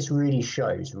 what this really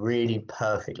shows really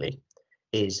perfectly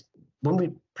is when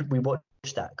we watch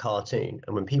that cartoon,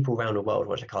 and when people around the world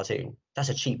watch a cartoon, that's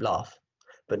a cheap laugh,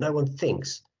 but no one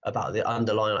thinks about the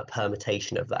underlying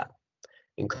permutation of that,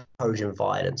 encouraging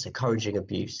violence, encouraging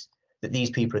abuse, that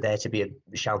these people are there to be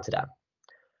shouted at.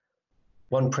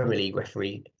 One Premier League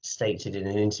referee stated in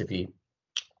an interview,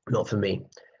 not for me,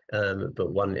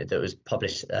 but one that was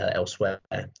published elsewhere,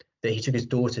 that he took his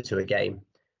daughter to a game,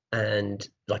 and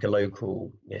like a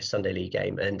local Sunday league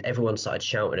game, and everyone started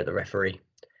shouting at the referee.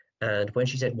 And when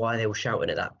she said why they were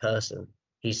shouting at that person,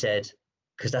 he said,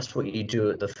 because that's what you do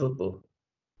at the football.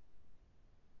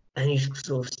 And he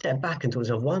sort of stepped back and thought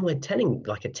to himself, why am I telling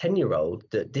like a 10-year-old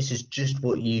that this is just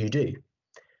what you do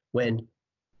when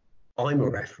I'm a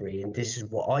referee and this is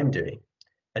what I'm doing?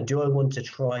 And do I want to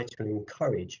try to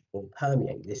encourage or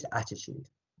permeate this attitude?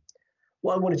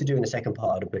 What I wanted to do in the second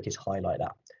part of the book is highlight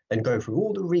that and go through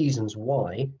all the reasons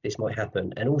why this might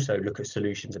happen and also look at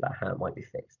solutions about how it might be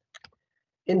fixed.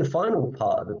 In the final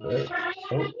part of the book,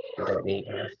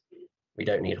 we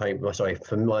don't need Homer. Sorry,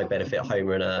 for my benefit,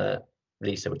 Homer and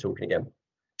Lisa were talking again.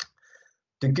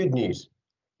 The good news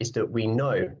is that we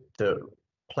know that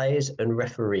players and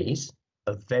referees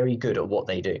are very good at what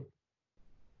they do.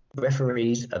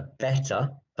 Referees are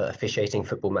better at officiating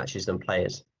football matches than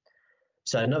players.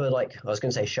 So another, like I was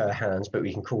going to say show of hands, but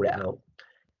we can call it out.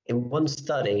 In one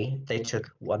study, they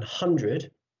took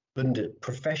 100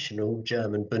 professional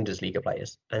German Bundesliga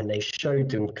players, and they showed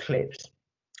them clips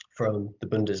from the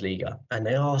Bundesliga, and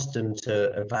they asked them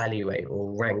to evaluate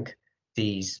or rank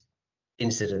these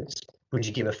incidents. Would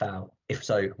you give a foul? If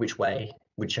so, which way?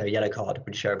 Would you show a yellow card?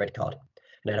 Would you show a red card?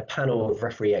 And they had a panel of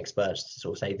referee experts to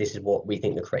sort of say, this is what we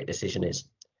think the correct decision is.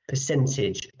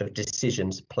 Percentage of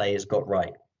decisions players got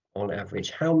right on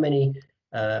average. How many,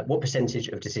 what percentage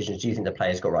of decisions do you think the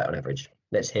players got right on average?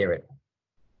 Let's hear it.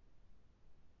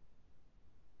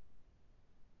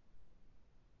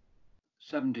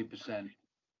 70%.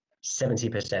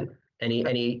 70%.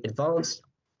 Any advance?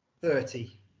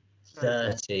 30.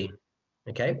 30.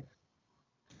 Okay.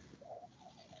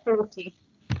 40.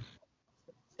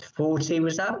 40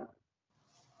 was that?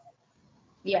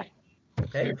 Yeah.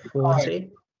 Okay. 40.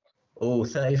 Oh,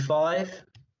 35.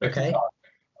 Okay.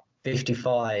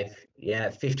 55. Yeah,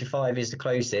 55 is the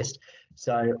closest.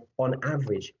 So on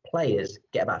average, players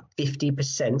get about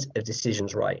 50% of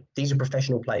decisions right. These are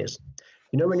professional players.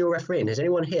 You know, when you're refereeing, has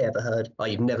anyone here ever heard, oh,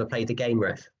 you've never played the game,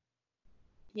 ref?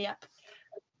 Yeah.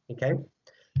 Okay.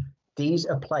 These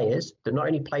are players that not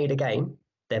only play the game,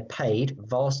 they're paid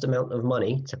vast amount of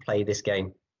money to play this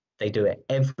game. They do it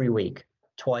every week,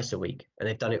 twice a week, and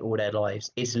they've done it all their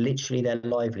lives. It's literally their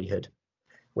livelihood.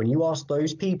 When you ask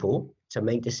those people to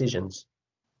make decisions,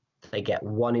 they get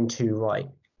 1 in 2 right.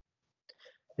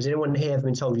 Has anyone here ever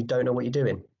been told you don't know what you're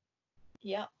doing?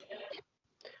 Yeah.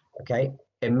 Okay,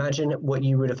 imagine what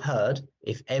you would have heard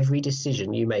if every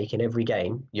decision you make in every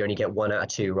game, you only get 1 out of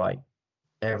 2 right.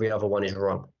 Every other one is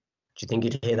wrong. Do you think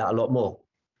you'd hear that a lot more?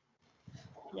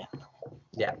 Yeah.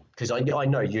 Yeah, because I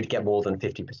know you'd get more than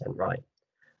 50% right.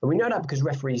 And we know that because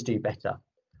referees do better.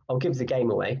 I'll give the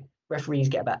game away. Referees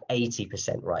get about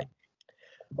 80% right.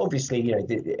 Obviously, you know,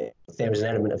 there was an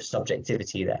element of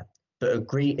subjectivity there, but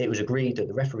it was agreed that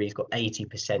the referees got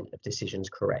 80% of decisions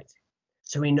correct.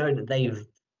 So we know that they've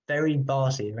very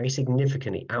vastly, very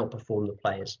significantly outperformed the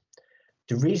players.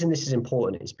 The reason this is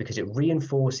important is because it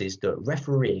reinforces that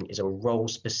refereeing is a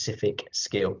role-specific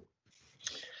skill.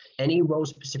 Any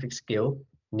role-specific skill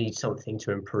needs something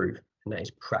to improve, and that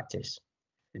is practice.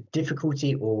 The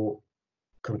difficulty or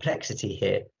complexity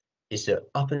here is that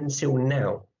up until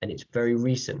now, and it's very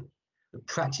recent, the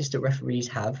practice that referees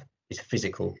have is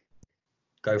physical.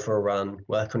 Go for a run,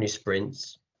 work on your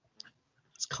sprints.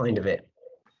 It's kind of it.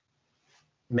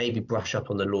 Maybe brush up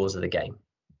on the laws of the game.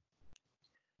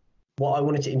 What I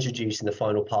wanted to introduce in the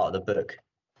final part of the book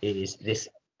is this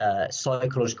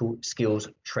psychological skills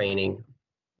training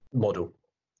model.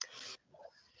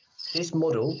 This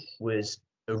model was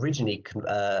originally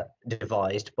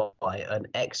devised by an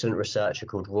excellent researcher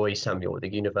called Roy Samuel at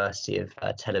the University of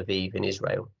Tel Aviv in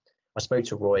Israel. I spoke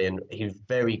to Roy and he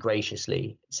very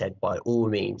graciously said, by all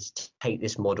means, take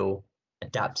this model,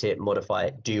 adapt it, modify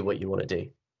it, do what you want to do.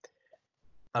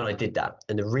 And I did that.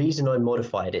 And the reason I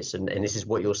modified it, and this is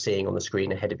what you're seeing on the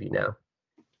screen ahead of you now,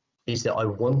 is that I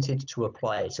wanted to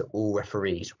apply it to all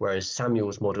referees, whereas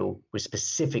Samuel's model was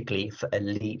specifically for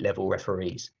elite level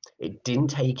referees. It didn't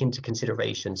take into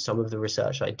consideration some of the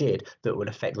research I did that would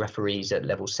affect referees at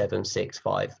level 7, 6,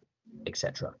 5,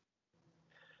 etc.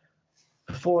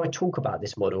 Before I talk about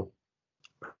this model,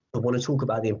 I want to talk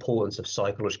about the importance of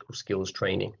psychological skills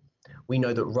training. We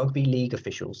know that rugby league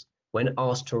officials, when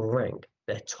asked to rank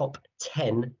their top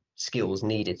 10 skills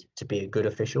needed to be a good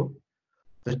official,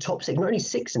 the top 6, not only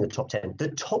 6 in the top 10, the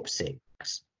top 6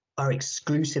 are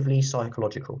exclusively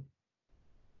psychological.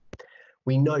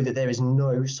 We know that there is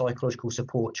no psychological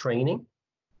support training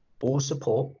or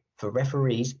support for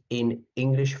referees in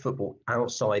English football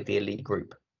outside the elite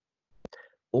group.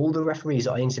 All the referees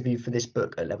I interviewed for this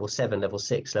book at level 7, level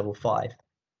 6, level 5,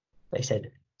 they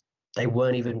said they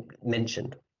weren't even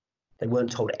mentioned. They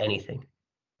weren't told anything.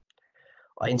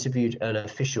 I interviewed an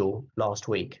official last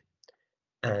week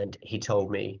and he told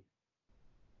me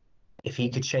if he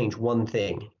could change one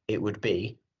thing, it would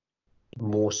be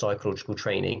more psychological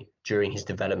training during his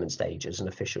development stage as an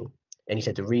official. And he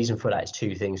said the reason for that is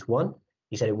 2 things. One,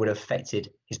 he said it would have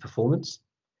affected his performance.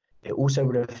 It also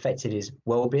would have affected his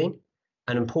well-being.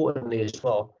 And importantly as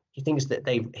well, he thinks that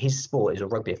his sport as a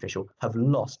rugby official have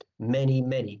lost many,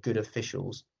 many good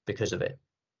officials because of it,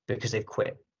 because they've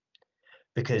quit.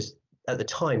 Because at the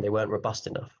time they weren't robust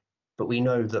enough. But we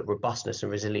know that robustness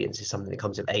and resilience is something that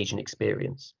comes with age and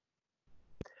experience.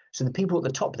 So the people at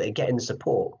the top that are getting the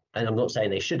support, and I'm not saying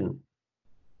they shouldn't,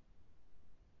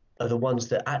 are the ones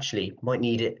that actually might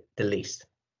need it the least.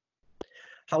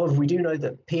 However, we do know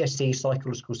that PSC,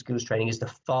 psychological skills training, is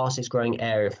the fastest growing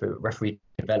area for referee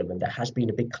development. There has been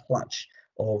a big clutch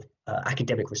of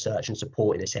academic research and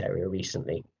support in this area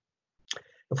recently.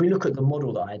 If we look at the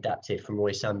model that I adapted from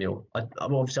Roy Samuel, I'm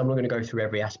not going to go through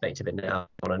every aspect of it now,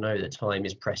 and I know that time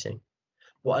is pressing.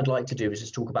 What I'd like to do is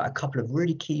just talk about a couple of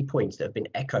really key points that have been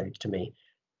echoed to me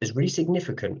as really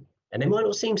significant, and they might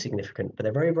not seem significant, but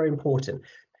they're very, very important.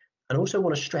 And I also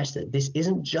want to stress that this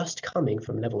isn't just coming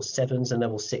from level 7s and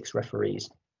level 6 referees.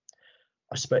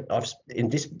 In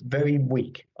this very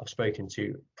week, I've spoken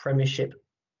to Premiership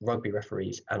rugby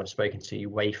referees and I've spoken to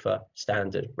UEFA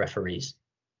standard referees.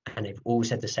 And they've all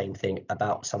said the same thing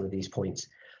about some of these points.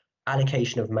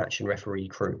 Allocation of match and referee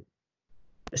crew.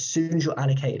 As soon as you're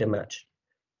allocated a match,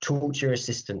 talk to your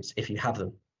assistants if you have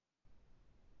them.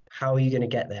 How are you going to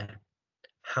get there?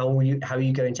 How are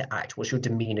you going to act? What's your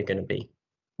demeanor going to be?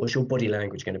 What's your body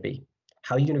language going to be?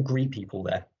 How are you going to greet people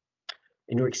there?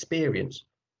 In your experience,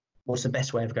 what's the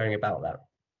best way of going about that?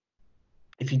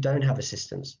 If you don't have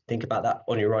assistants, think about that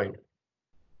on your own.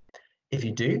 If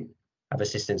you do have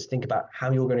assistants, think about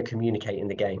how you're going to communicate in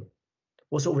the game.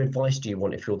 What sort of advice do you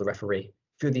want if you're the referee?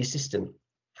 If you're the assistant,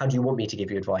 how do you want me to give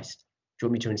you advice? Do you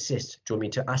want me to insist? Do you want me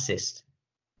to assist?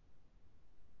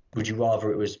 Would you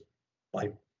rather it was by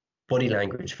body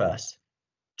language first?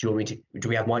 Do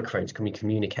we have microphones? Can we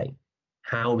communicate?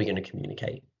 How are we going to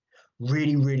communicate?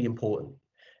 Really, really important.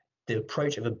 The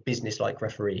approach of a business-like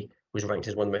referee was ranked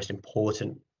as one of the most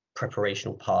important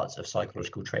preparational parts of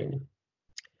psychological training.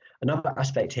 Another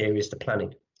aspect here is the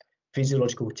planning: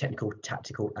 physiological, technical,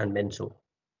 tactical, and mental.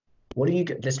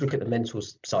 Let's look at the mental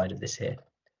side of this here.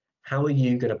 How are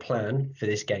you going to plan for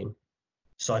this game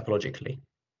psychologically?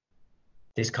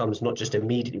 This comes not just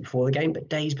immediately before the game, but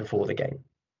days before the game.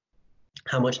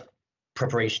 How much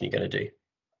preparation are you going to do?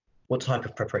 What type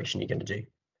of preparation are you going to do?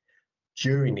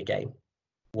 During the game,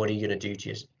 what are you going to do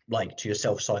to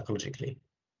yourself psychologically?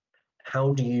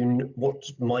 What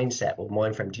mindset or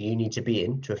mind frame do you need to be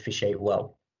in to officiate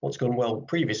well? What's gone well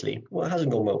previously? What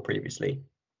hasn't gone well previously?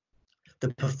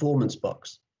 The performance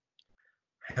box.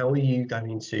 How are you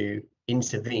going to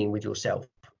intervene with yourself?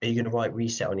 Are you going to write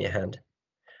reset on your hand?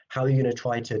 How are you going to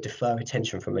try to defer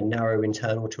attention from a narrow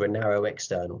internal to a narrow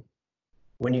external?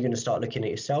 When are you going to start looking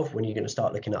at yourself? When are you going to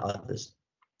start looking at others?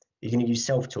 You're going to use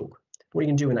self-talk. What are you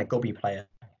going to do when that gobby player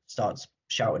starts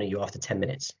shouting at you after 10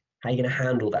 minutes? How are you going to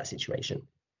handle that situation?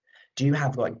 Do you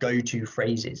have like go-to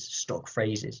phrases, stock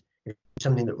phrases,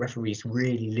 something that referees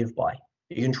really live by? Are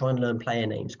you going to try and learn player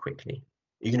names quickly?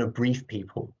 Are you going to brief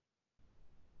people?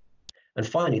 And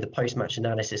finally, the post-match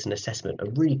analysis and assessment. A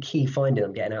really key finding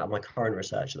I'm getting out of my current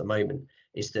research at the moment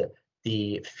is that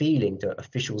the feeling that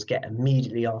officials get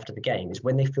immediately after the game is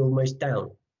when they feel most down,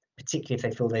 particularly if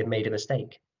they feel they've made a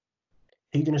mistake.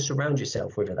 Who are you going to surround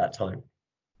yourself with at that time?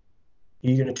 Who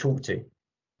are you going to talk to?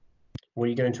 What are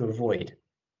you going to avoid?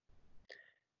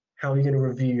 How are you going to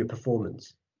review your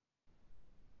performance?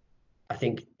 I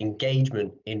think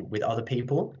engagement with other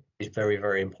people is very,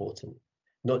 very important.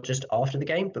 Not just after the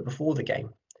game, but before the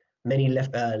game. Many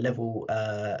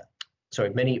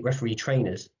many referee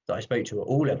trainers that I spoke to at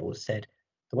all levels said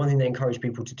the one thing they encourage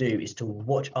people to do is to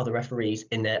watch other referees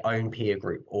in their own peer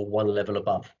group or one level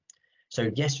above.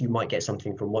 So yes, you might get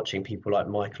something from watching people like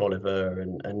Michael Oliver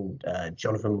and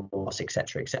Jonathan Moss,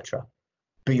 etc.,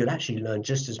 but you'll actually learn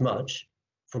just as much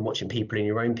from watching people in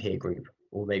your own peer group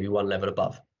or maybe one level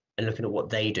above and looking at what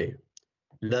they do,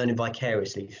 learning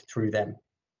vicariously through them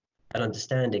and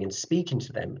understanding and speaking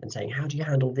to them and saying, how do you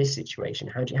handle this situation?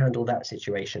 How do you handle that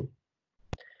situation?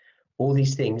 All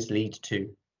these things lead to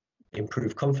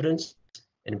improved confidence,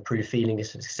 an improved feeling of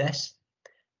success,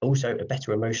 also a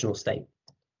better emotional state,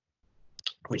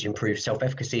 which improves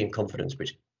self-efficacy and confidence,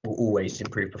 which will always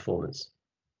improve performance.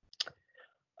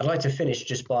 I'd like to finish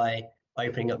just by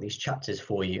opening up these chapters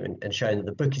for you and showing that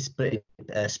the book is split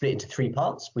into 3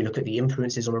 parts. We look at the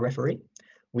influences on a referee,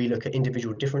 we look at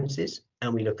individual differences,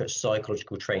 and we look at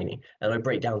psychological training. And I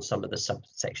break down some of the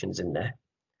subsections in there.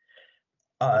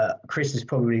 Chris is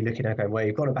probably looking at going, well,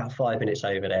 you've got about 5 minutes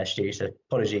over there, Stu, so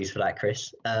apologies for that,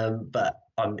 Chris. But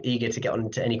I'm eager to get on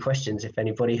to any questions if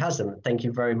anybody has them. Thank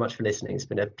you very much for listening. It's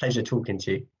been a pleasure talking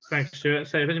to you. Thanks, Stuart.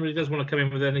 So if anybody does want to come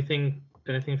in with anything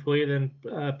for you, then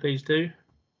please do.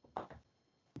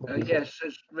 Yes,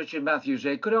 as Richard Matthews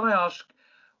here. Could I ask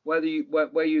whether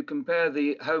where you compare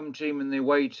the home team and the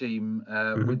away team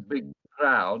with big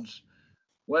crowds,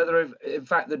 whether in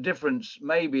fact the difference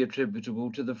may be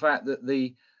attributable to the fact that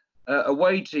the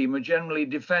away team are generally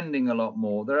defending a lot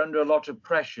more. They're under a lot of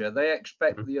pressure. They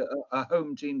expect a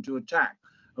home team to attack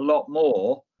a lot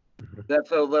more.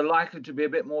 Therefore, they're likely to be a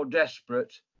bit more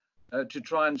desperate to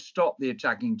try and stop the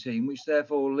attacking team, which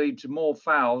therefore will lead to more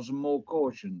fouls and more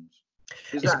cautions.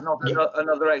 Is that not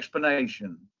another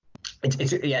explanation?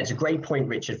 It's a great point,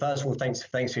 Richard. First of all, thanks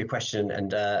for your question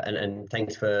and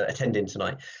thanks for attending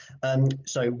tonight.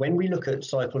 So when we look at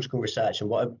psychological research, and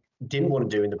what I didn't want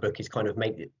to do in the book is kind of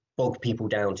bog people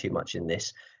down too much in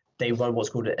this. They run what's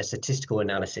called a statistical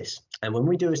analysis. And when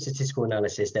we do a statistical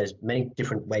analysis, there's many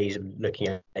different ways of looking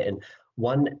at it. And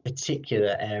one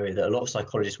particular area that a lot of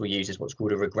psychologists will use is what's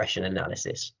called a regression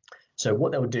analysis. So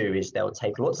what they'll do is they'll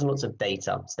take lots and lots of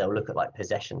data. So they'll look at like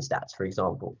possession stats, for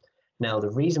example. Now, the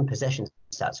reason possession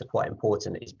stats are quite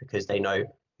important is because they know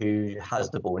who has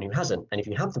the ball and who hasn't. And if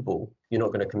you have the ball, you're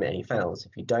not going to commit any fouls.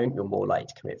 If you don't, you're more likely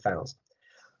to commit fouls.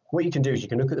 What you can do is you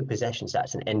can look at the possession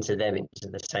stats and enter them into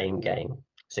the same game.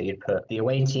 So you'd put the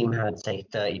away team had, say,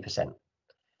 30%,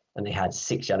 and they had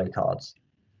 6 yellow cards.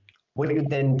 What you would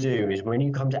then do is when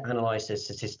you come to analyze the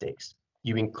statistics,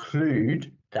 you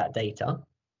include that data,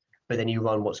 but then you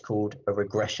run what's called a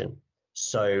regression.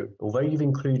 So although you've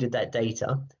included that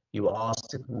data, you ask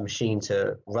the machine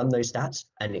to run those stats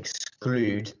and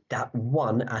exclude that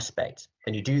one aspect.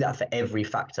 And you do that for every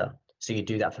factor. So you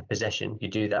do that for possession, you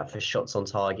do that for shots on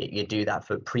target, you do that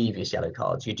for previous yellow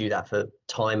cards, you do that for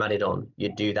time added on,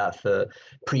 you do that for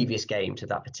previous game to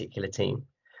that particular team.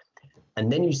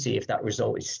 And then you see if that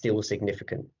result is still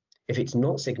significant. If it's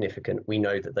not significant, we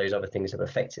know that those other things have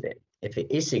affected it. If it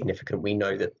is significant, we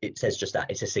know that it says just that,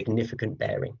 it's a significant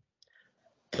bearing.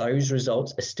 Those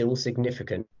results are still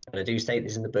significant, and I do state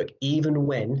this in the book, even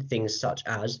when things such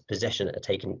as possession are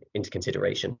taken into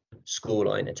consideration,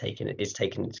 scoreline is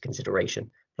taken into consideration,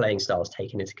 playing styles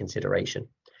taken into consideration.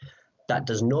 That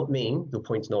does not mean your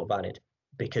point's not valid,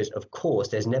 because of course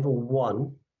there's never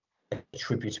one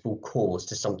attributable cause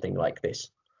to something like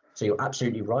this. So you're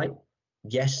absolutely right.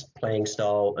 Yes, playing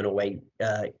style and away,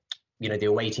 the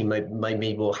away team may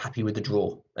be more happy with the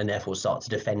draw and therefore start to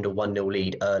defend a 1-0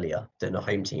 lead earlier than a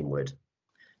home team would.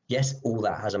 Yes, all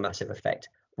that has a massive effect.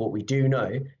 What we do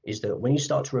know is that when you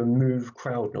start to remove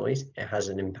crowd noise, it has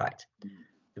an impact.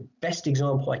 The best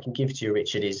example I can give to you,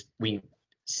 Richard, is we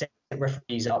set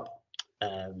referees up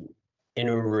in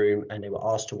a room and they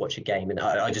were asked to watch a game. And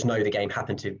I just know the game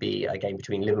happened to be a game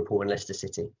between Liverpool and Leicester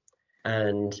City.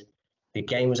 And the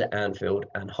game was at Anfield,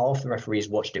 and half the referees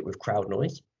watched it with crowd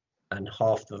noise and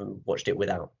half of them watched it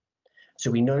without. So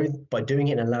we know by doing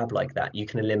it in a lab like that, you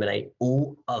can eliminate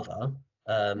all other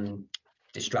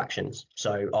distractions.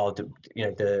 So,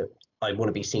 I want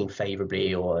to be seen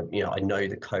favourably, or I know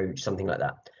the coach, something like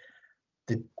that.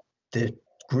 The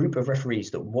group of referees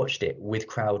that watched it with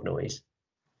crowd noise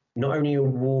not only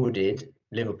awarded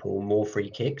Liverpool more free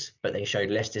kicks, but they showed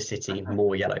Leicester City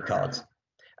more yellow cards.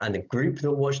 And the group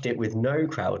that watched it with no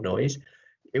crowd noise,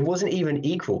 it wasn't even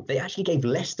equal. They actually gave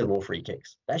Leicester more free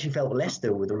kicks. They actually felt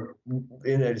Leicester were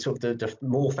the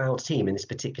more fouled team in this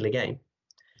particular game.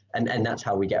 And that's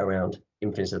how we get around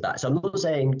influence of that. So I'm not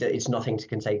saying that it's nothing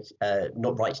to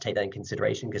not right to take that in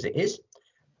consideration, because it is,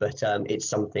 but it's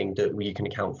something that we can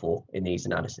account for in these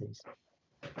analyses.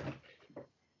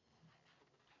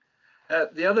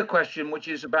 The other question, which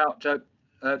is about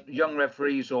young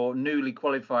referees or newly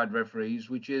qualified referees,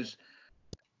 which is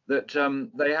that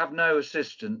they have no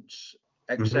assistants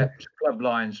except club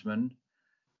linesmen.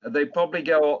 They probably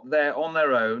go up there on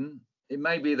their own. It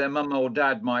may be their mum or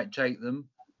dad might take them,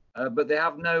 but they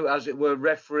have no, as it were,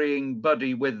 refereeing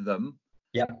buddy with them.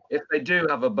 Yeah. If they do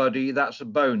have a buddy, that's a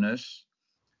bonus.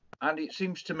 And it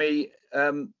seems to me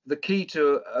the key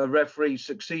to a referee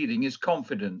succeeding is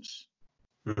confidence.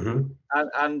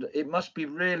 And it must be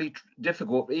really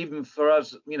difficult, even for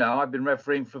us. I've been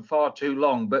refereeing for far too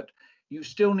long, but you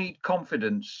still need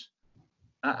confidence.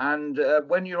 And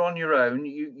when you're on your own,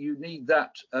 you need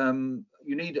that.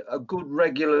 You need a good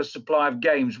regular supply of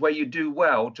games where you do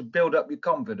well to build up your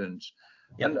confidence.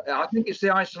 Yep. And I think it's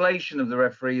the isolation of the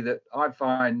referee that I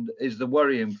find is the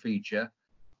worrying feature.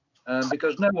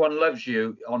 Because no one loves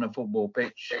you on a football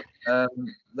pitch.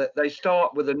 They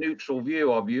start with a neutral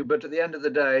view of you, but at the end of the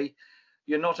day,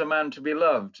 you're not a man to be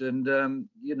loved. And,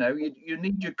 you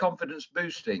need your confidence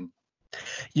boosting.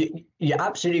 You're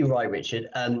absolutely right, Richard.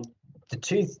 The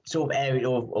two sort of area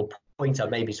or points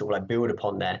I'd maybe sort of like build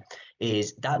upon there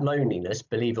is that loneliness,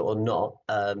 believe it or not,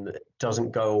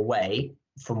 doesn't go away.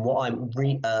 From what I'm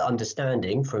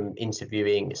understanding from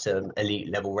interviewing some elite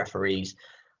level referees.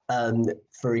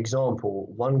 For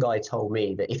example, one guy told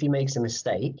me that if he makes a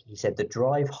mistake, he said the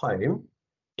drive home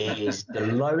is the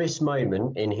lowest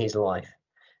moment in his life.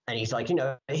 And he's like,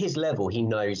 at his level, he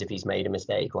knows if he's made a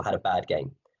mistake or had a bad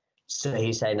game. So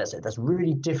he's saying that's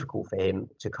really difficult for him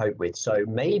to cope with. So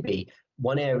maybe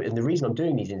one area, and the reason I'm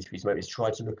doing these interviews is try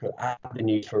to look at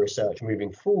avenues for research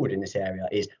moving forward in this area,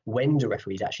 is when do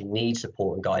referees actually need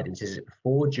support and guidance? Is it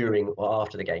before, during, or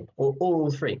after the game, or all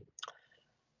three?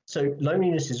 So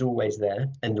loneliness is always there,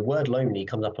 and the word lonely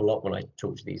comes up a lot when I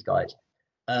talk to these guys.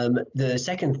 The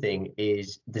second thing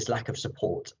is this lack of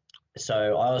support.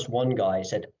 So I asked one guy, I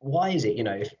said, why is it,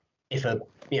 if a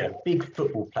big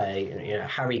football player,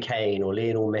 Harry Kane or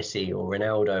Lionel Messi or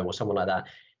Ronaldo or someone like that,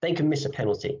 they can miss a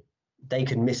penalty, they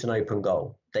can miss an open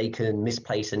goal, they can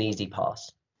misplace an easy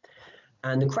pass,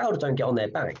 and the crowd don't get on their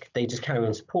back, they just carry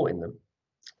on supporting them.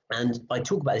 And I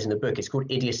talk about this in the book. It's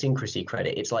called idiosyncrasy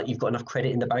credit. It's like you've got enough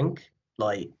credit in the bank.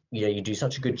 Like, you do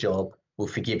such a good job, we'll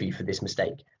forgive you for this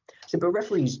mistake. So, but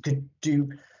referees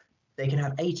they can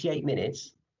have 88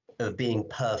 minutes of being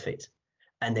perfect.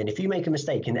 And then if you make a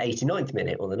mistake in the 89th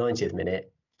minute or the 90th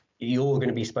minute, you're going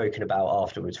to be spoken about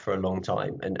afterwards for a long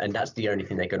time. And that's the only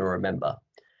thing they're going to remember.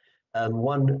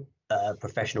 One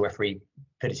professional referee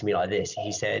put it to me like this.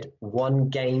 He said, one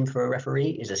game for a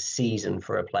referee is a season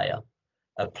for a player.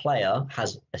 A player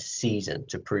has a season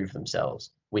to prove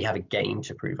themselves. We have a game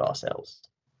to prove ourselves.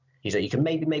 He said, you can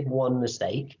maybe make one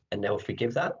mistake and they'll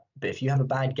forgive that. But if you have a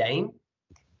bad game,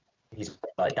 he's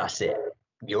like, that's it.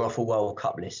 You're off a World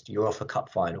Cup list. You're off a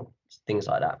cup final. Things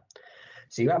like that.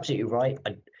 So you're absolutely right.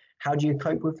 How do you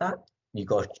cope with that? you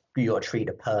got to treat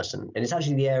a person. And it's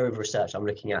actually the area of research I'm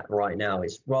looking at right now.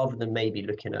 Is rather than maybe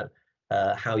looking at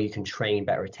how you can train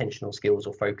better attentional skills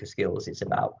or focus skills, it's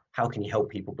about how can you help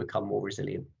people become more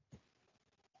resilient.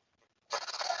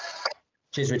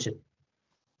 Cheers, Richard.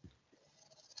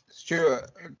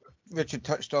 Stuart, Richard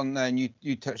touched on there, and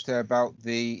you touched there about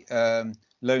the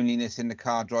loneliness in the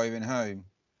car driving home.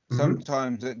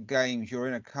 Sometimes at games, you're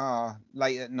in a car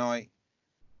late at night,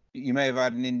 you may have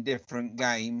had an indifferent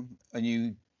game, and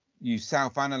you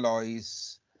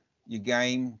self-analyse your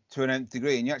game to an nth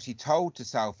degree, and you're actually told to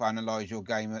self-analyse your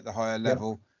game at the higher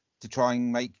level to try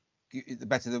and make the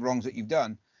better the wrongs that you've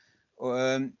done.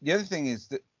 The other thing is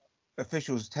that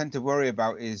officials tend to worry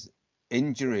about is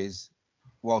injuries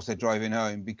whilst they're driving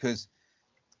home, because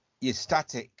you're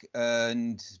static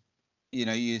and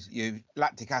your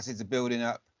lactic acids are building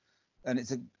up, and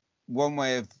it's one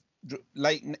way of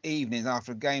late evenings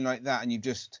after a game like that, and you've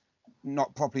just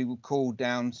not properly cooled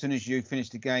down. As soon as you finish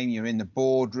the game, you're in the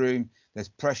boardroom, there's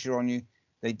pressure on you.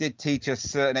 They did teach us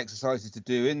certain exercises to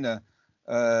do in the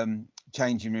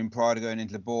changing room prior to going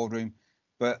into the boardroom,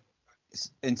 but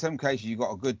in some cases you've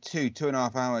got a good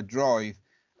 2.5 hour drive,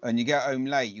 and you get home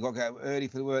late, you've got to get up early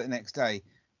for the work the next day,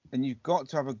 and you've got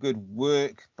to have a good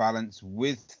work balance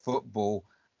with football,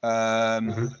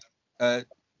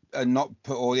 and not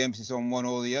put all the emphasis on one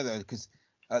or the other, because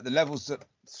at the levels that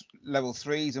level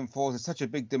 3s and 4s, there's such a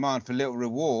big demand for little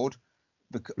reward,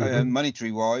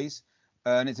 monetary wise,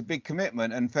 and it's a big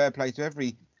commitment. And fair play to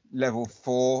every level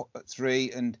 4,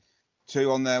 3 and 2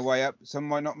 on their way up. Some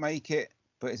might not make it,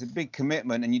 but it's a big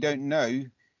commitment, and you don't know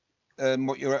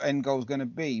what your end goal is going to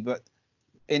be. But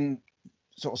in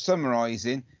sort of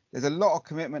summarising, there's a lot of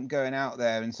commitment going out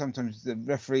there, and sometimes the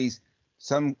referees,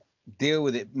 some deal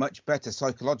with it much better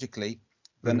psychologically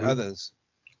than others.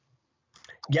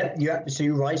 Yeah, you're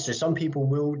absolutely right. So some people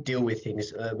will deal with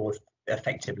things more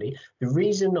effectively. The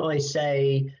reason I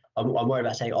say I'm worried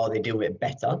about saying, they deal with it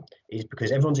better, is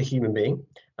because everyone's a human being,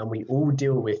 and we all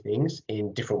deal with things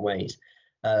in different ways.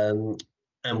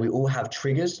 And we all have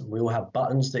triggers, we all have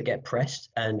buttons that get pressed,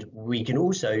 and we can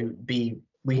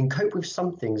cope with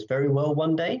some things very well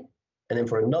one day, and then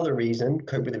for another reason,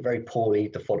 cope with it very poorly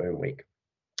the following week.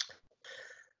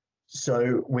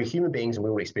 So we're human beings, and we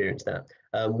all experience that.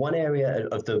 One area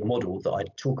of the model that I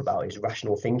talk about is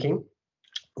rational thinking.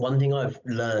 One thing I've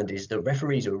learned is that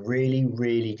referees are really,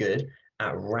 really good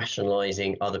at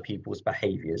rationalizing other people's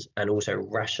behaviors and also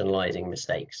rationalizing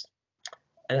mistakes.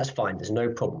 And that's fine, there's no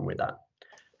problem with that.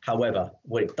 However,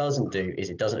 what it doesn't do is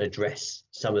it doesn't address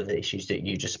some of the issues that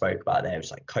you just spoke about there.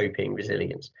 It's like coping,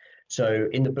 resilience. So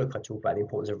in the book, I talk about the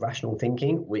importance of rational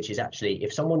thinking, which is actually,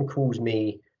 if someone calls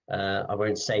me, I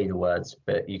won't say the words,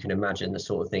 but you can imagine the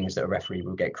sort of things that a referee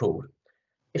will get called.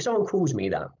 If someone calls me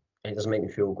that and it doesn't make me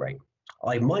feel great,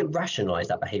 I might rationalize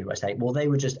that behavior by saying, well, they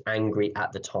were just angry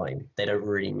at the time. They don't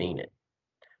really mean it.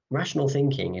 Rational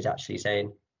thinking is actually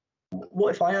saying,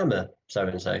 what if I am a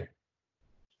so-and-so?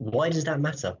 Why does that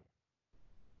matter?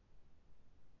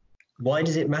 Why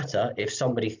does it matter if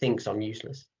somebody thinks I'm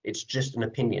useless? It's just an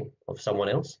opinion of someone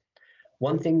else.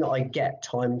 One thing that I get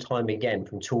time and time again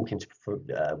from talking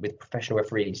with professional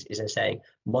referees is they say,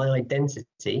 my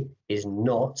identity is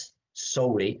not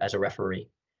solely as a referee.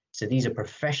 So these are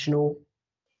professional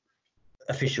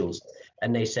officials,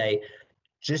 and they say,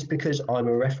 just because I'm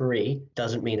a referee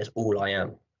doesn't mean that's all I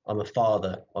am. I'm a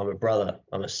father, I'm a brother,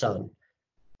 I'm a son,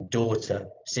 daughter,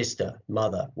 sister,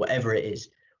 mother, whatever it is.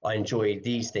 I enjoy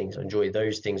these things, I enjoy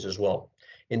those things as well.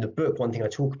 In the book, one thing I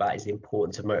talk about is the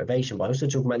importance of motivation, but I also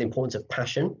talk about the importance of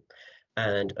passion.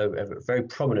 And a very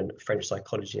prominent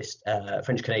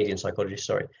French-Canadian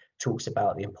psychologist, talks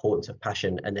about the importance of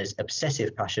passion. And there's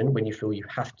obsessive passion, when you feel you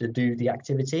have to do the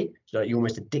activity, so you're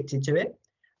almost addicted to it.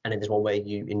 And then there's one where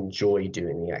you enjoy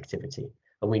doing the activity.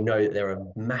 And we know that there are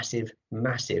massive,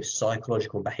 massive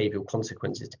psychological and behavioural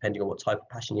consequences depending on what type of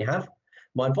passion you have.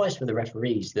 My advice for the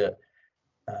referees that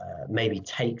maybe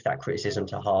take that criticism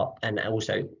to heart, and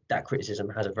also that criticism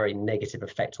has a very negative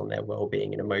effect on their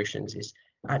well-being and emotions, is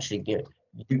actually,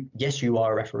 yes, you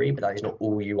are a referee, but that is not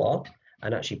all you are,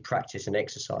 and actually practice and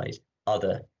exercise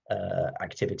other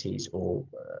activities or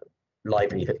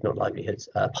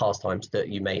pastimes that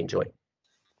you may enjoy.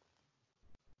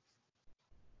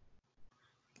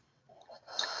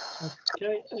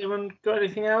 Okay, anyone got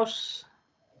anything else?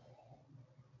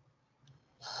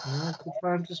 No, good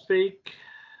time to speak.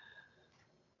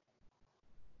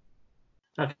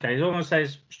 Okay, all I'm going to say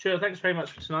is, Stuart, thanks very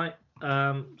much for tonight.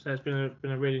 So it's been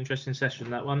a really interesting session,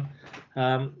 that one.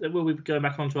 It will be going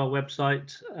back onto our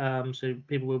website, so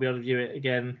people will be able to view it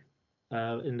again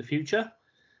in the future.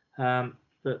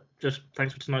 But just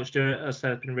thanks for tonight, Stuart. As I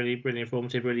said, it's been really, really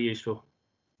informative, really useful.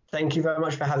 Thank you very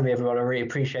much for having me, everyone. I really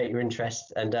appreciate your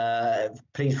interest, and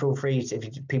please feel free to,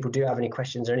 if people do have any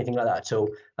questions or anything like that at all,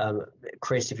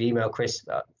 Chris, if you email Chris,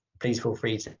 please feel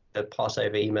free to pass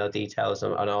over email details,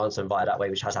 and I'll answer them via that way,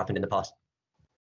 which has happened in the past.